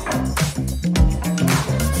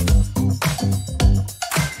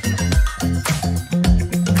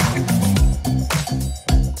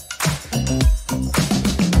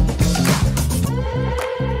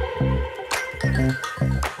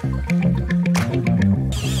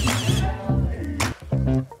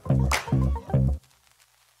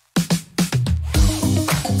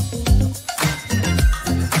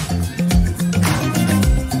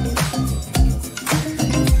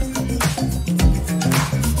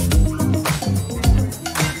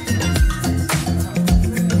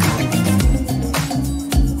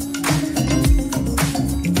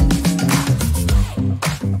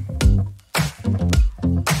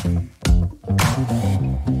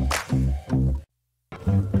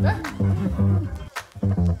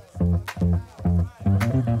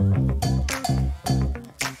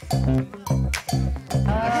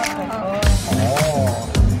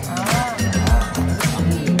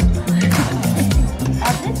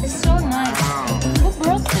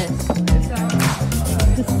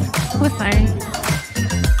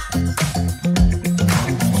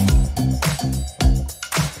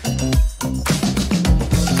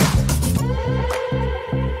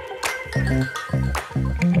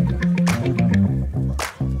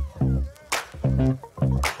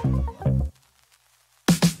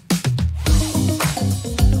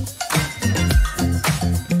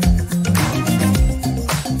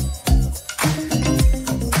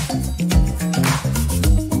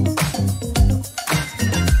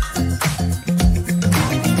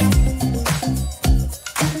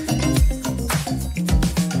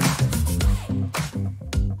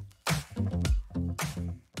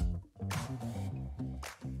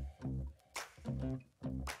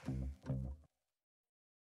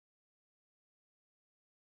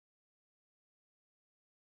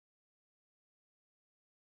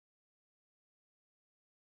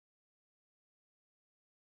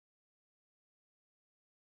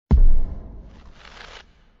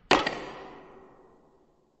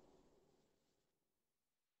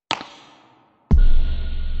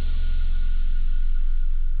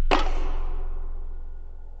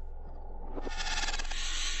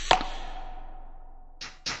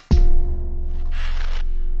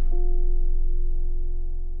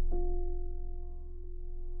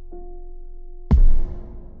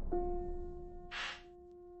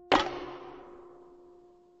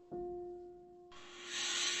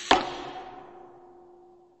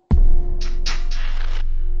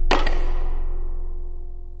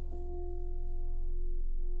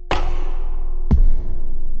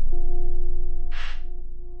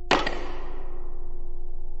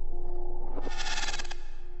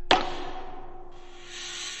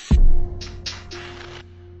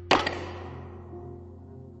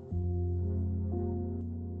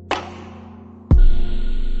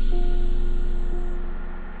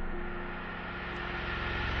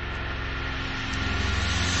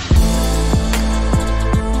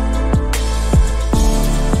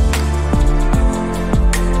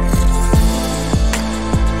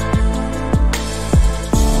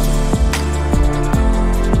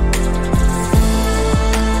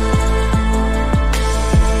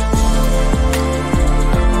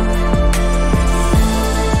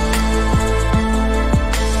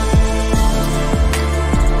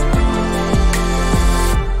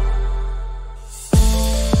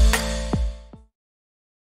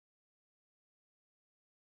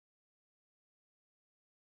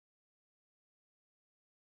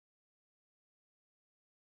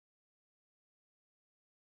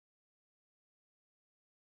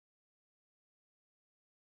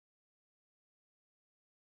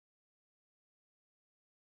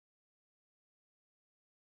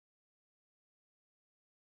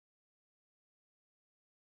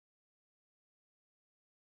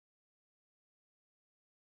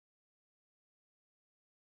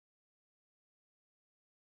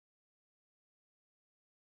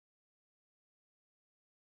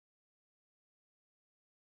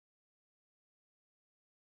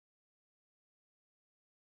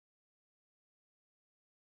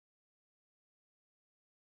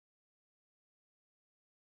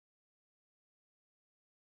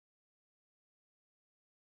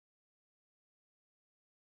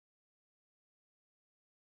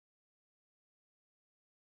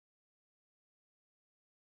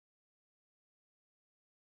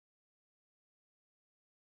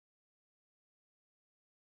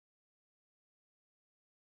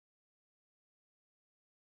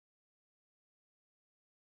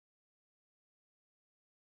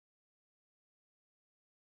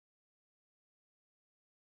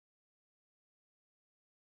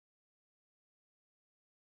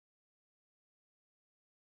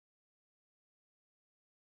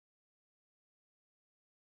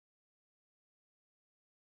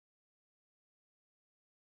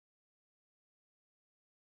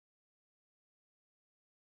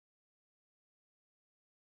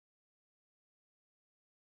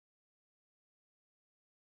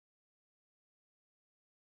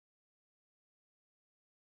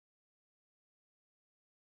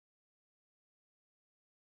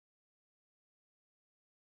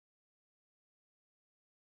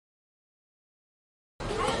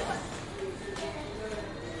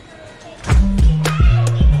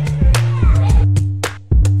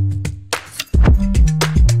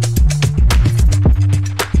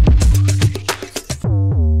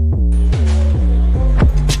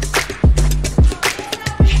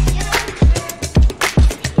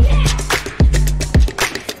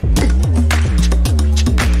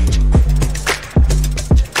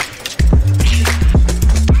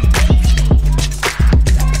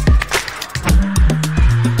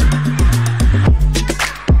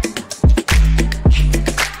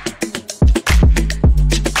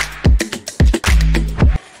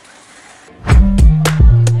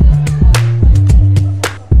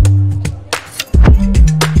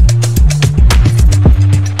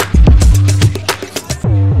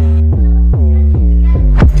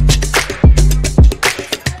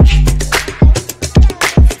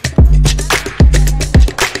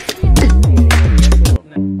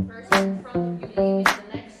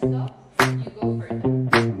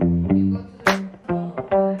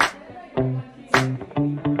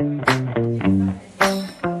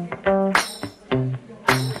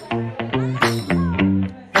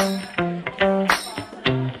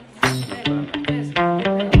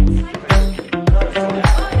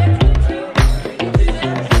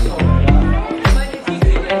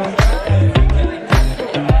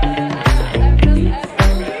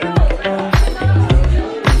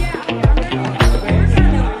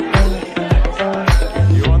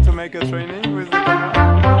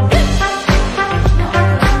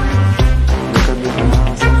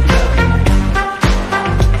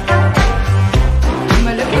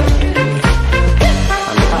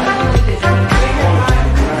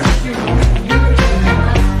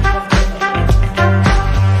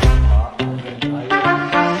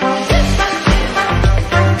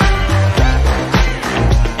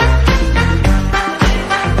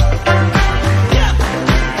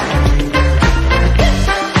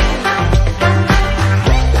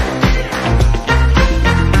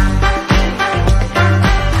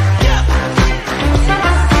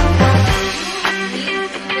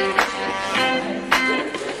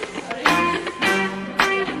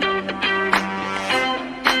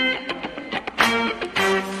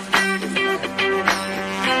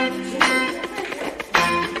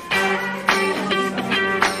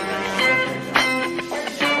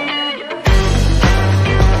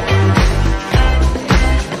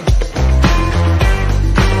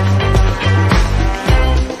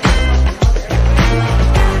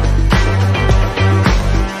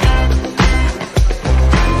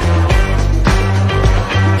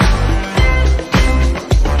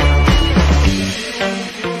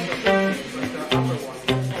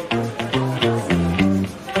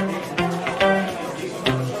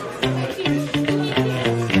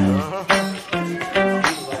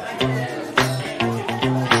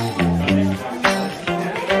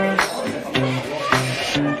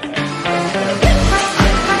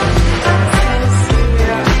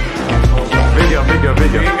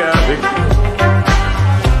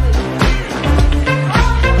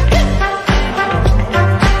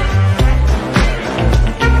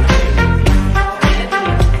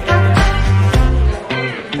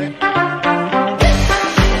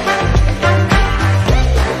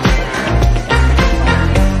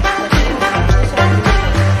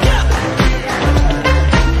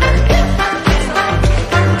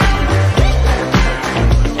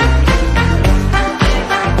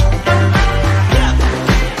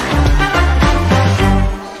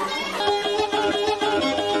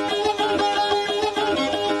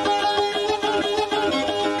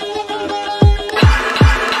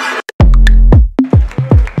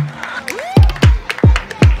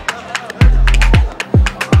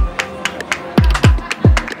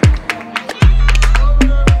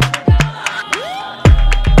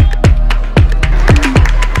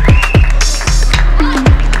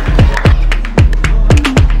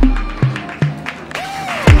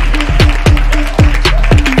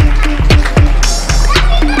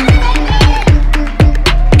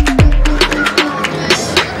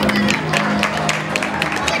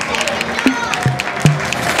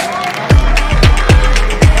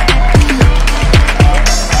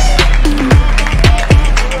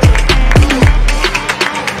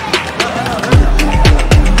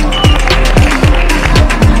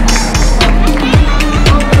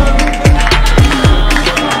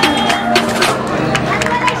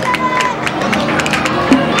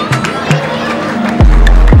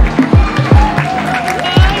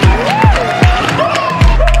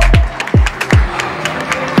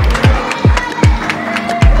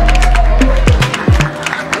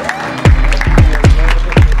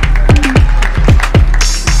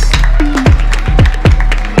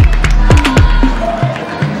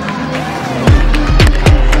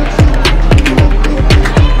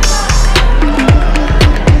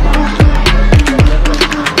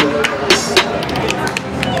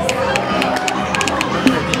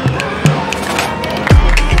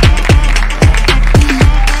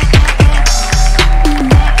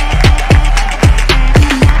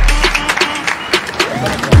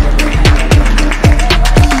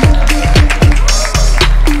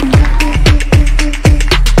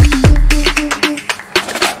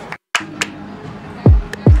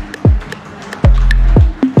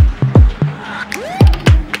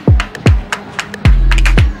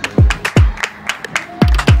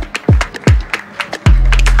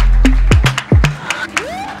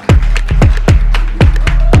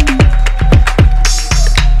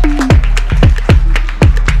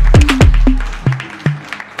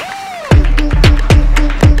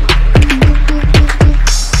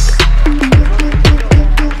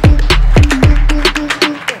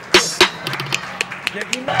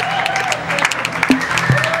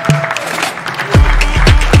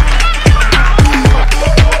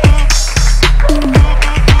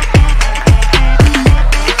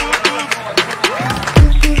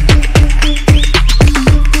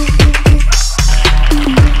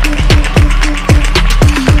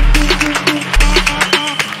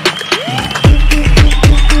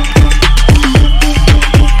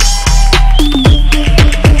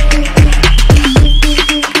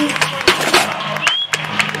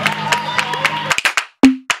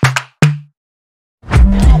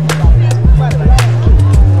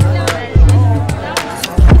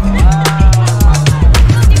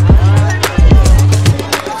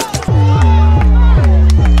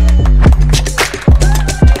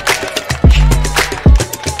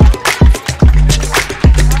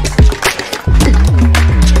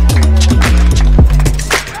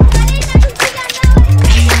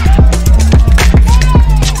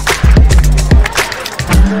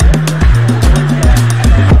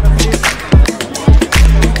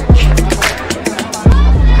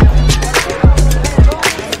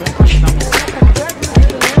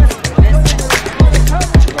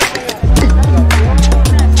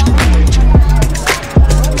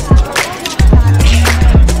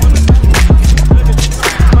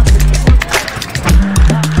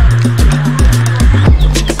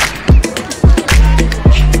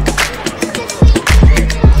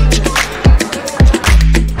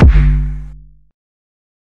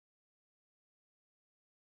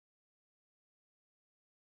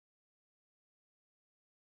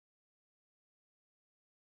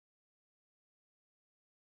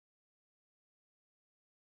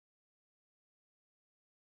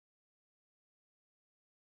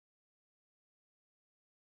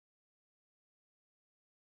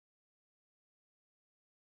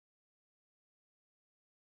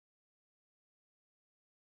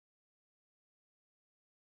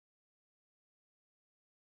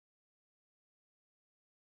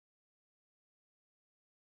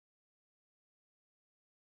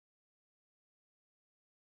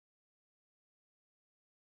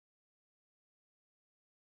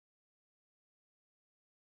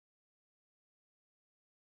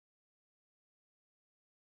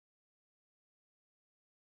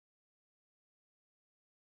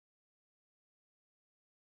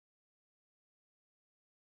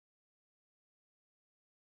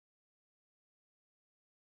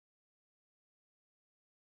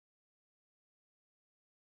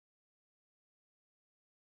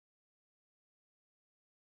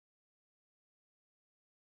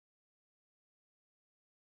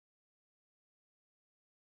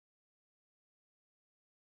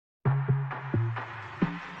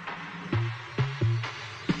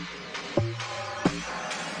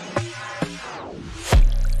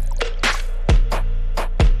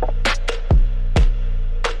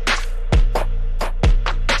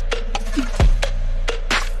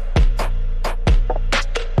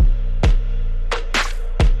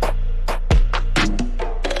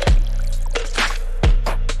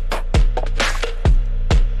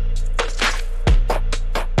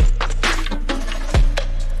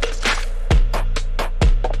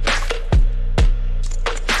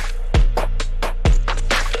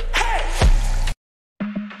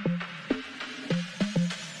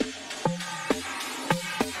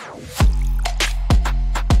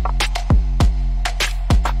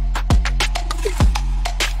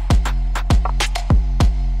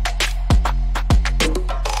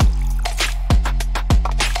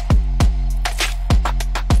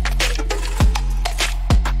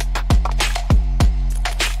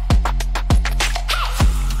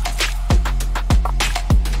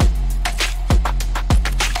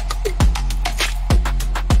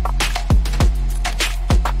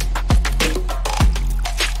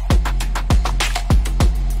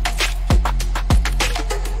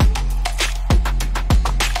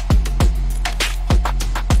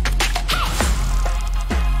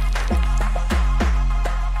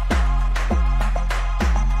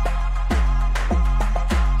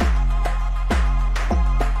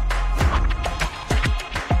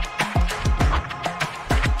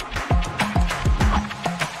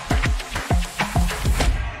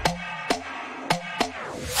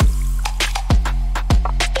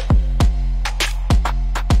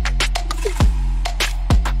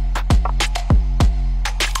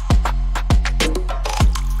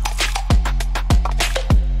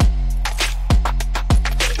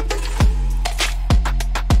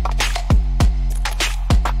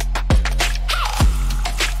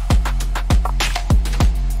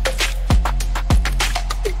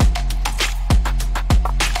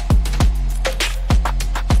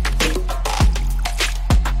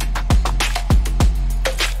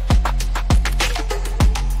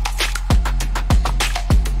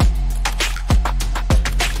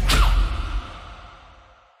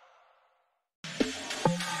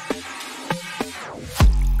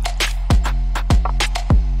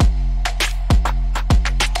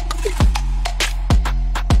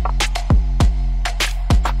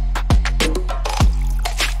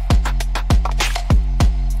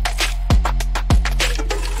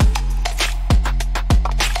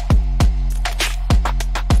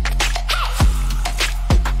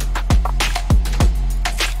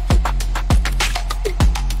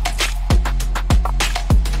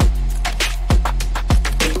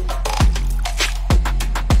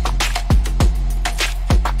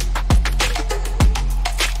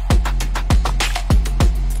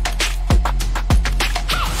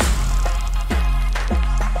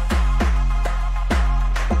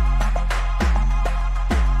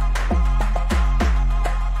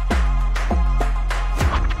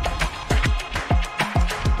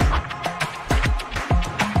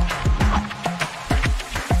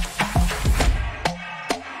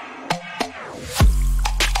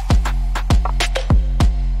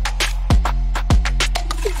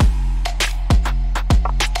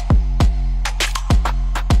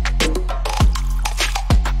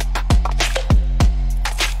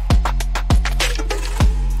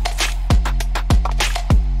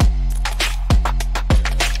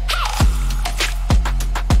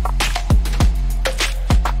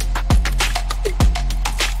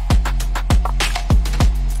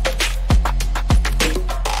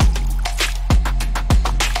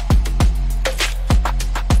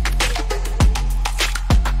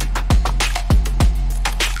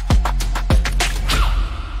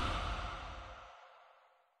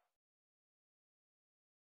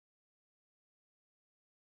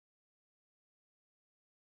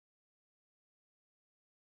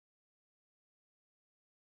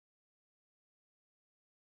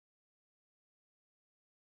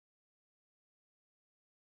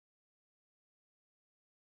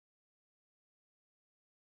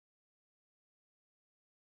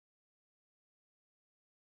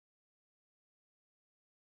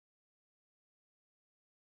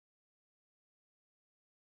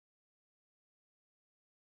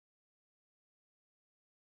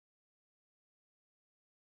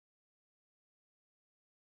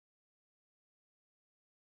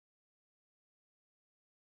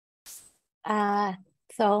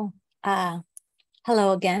 So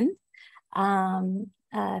hello again.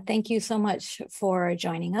 Thank you so much for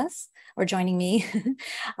joining us or joining me.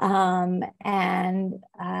 And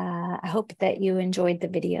I hope that you enjoyed the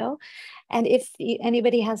video. And if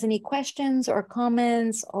anybody has any questions or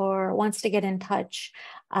comments or wants to get in touch,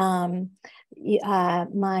 my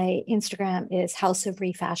Instagram is House of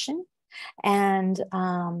reFashion. And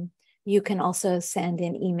you can also send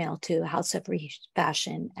an email to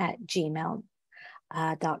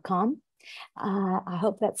houseofrefashion@gmail.com. I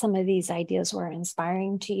hope that some of these ideas were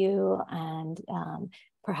inspiring to you and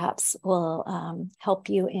perhaps will help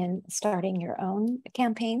you in starting your own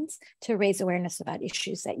campaigns to raise awareness about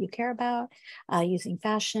issues that you care about using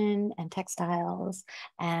fashion and textiles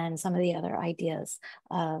and some of the other ideas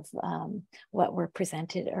of what were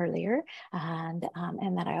presented earlier. And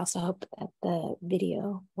that I also hope that the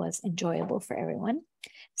video was enjoyable for everyone.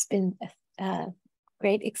 It's been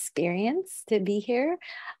great experience to be here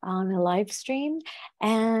on a live stream,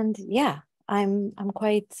 and yeah, I'm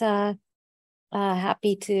quite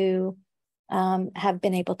happy to have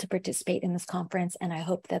been able to participate in this conference, and I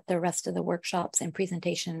hope that the rest of the workshops and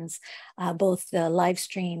presentations, both the live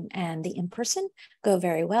stream and the in-person, go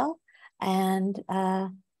very well. And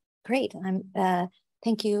great,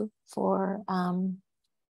 thank you for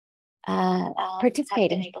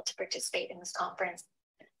participating. Been able to participate in this conference.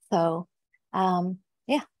 So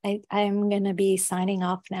yeah, I'm going to be signing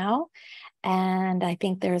off now. And I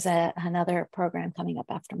think there's another program coming up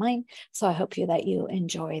after mine. So I hope that you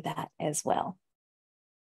enjoy that as well.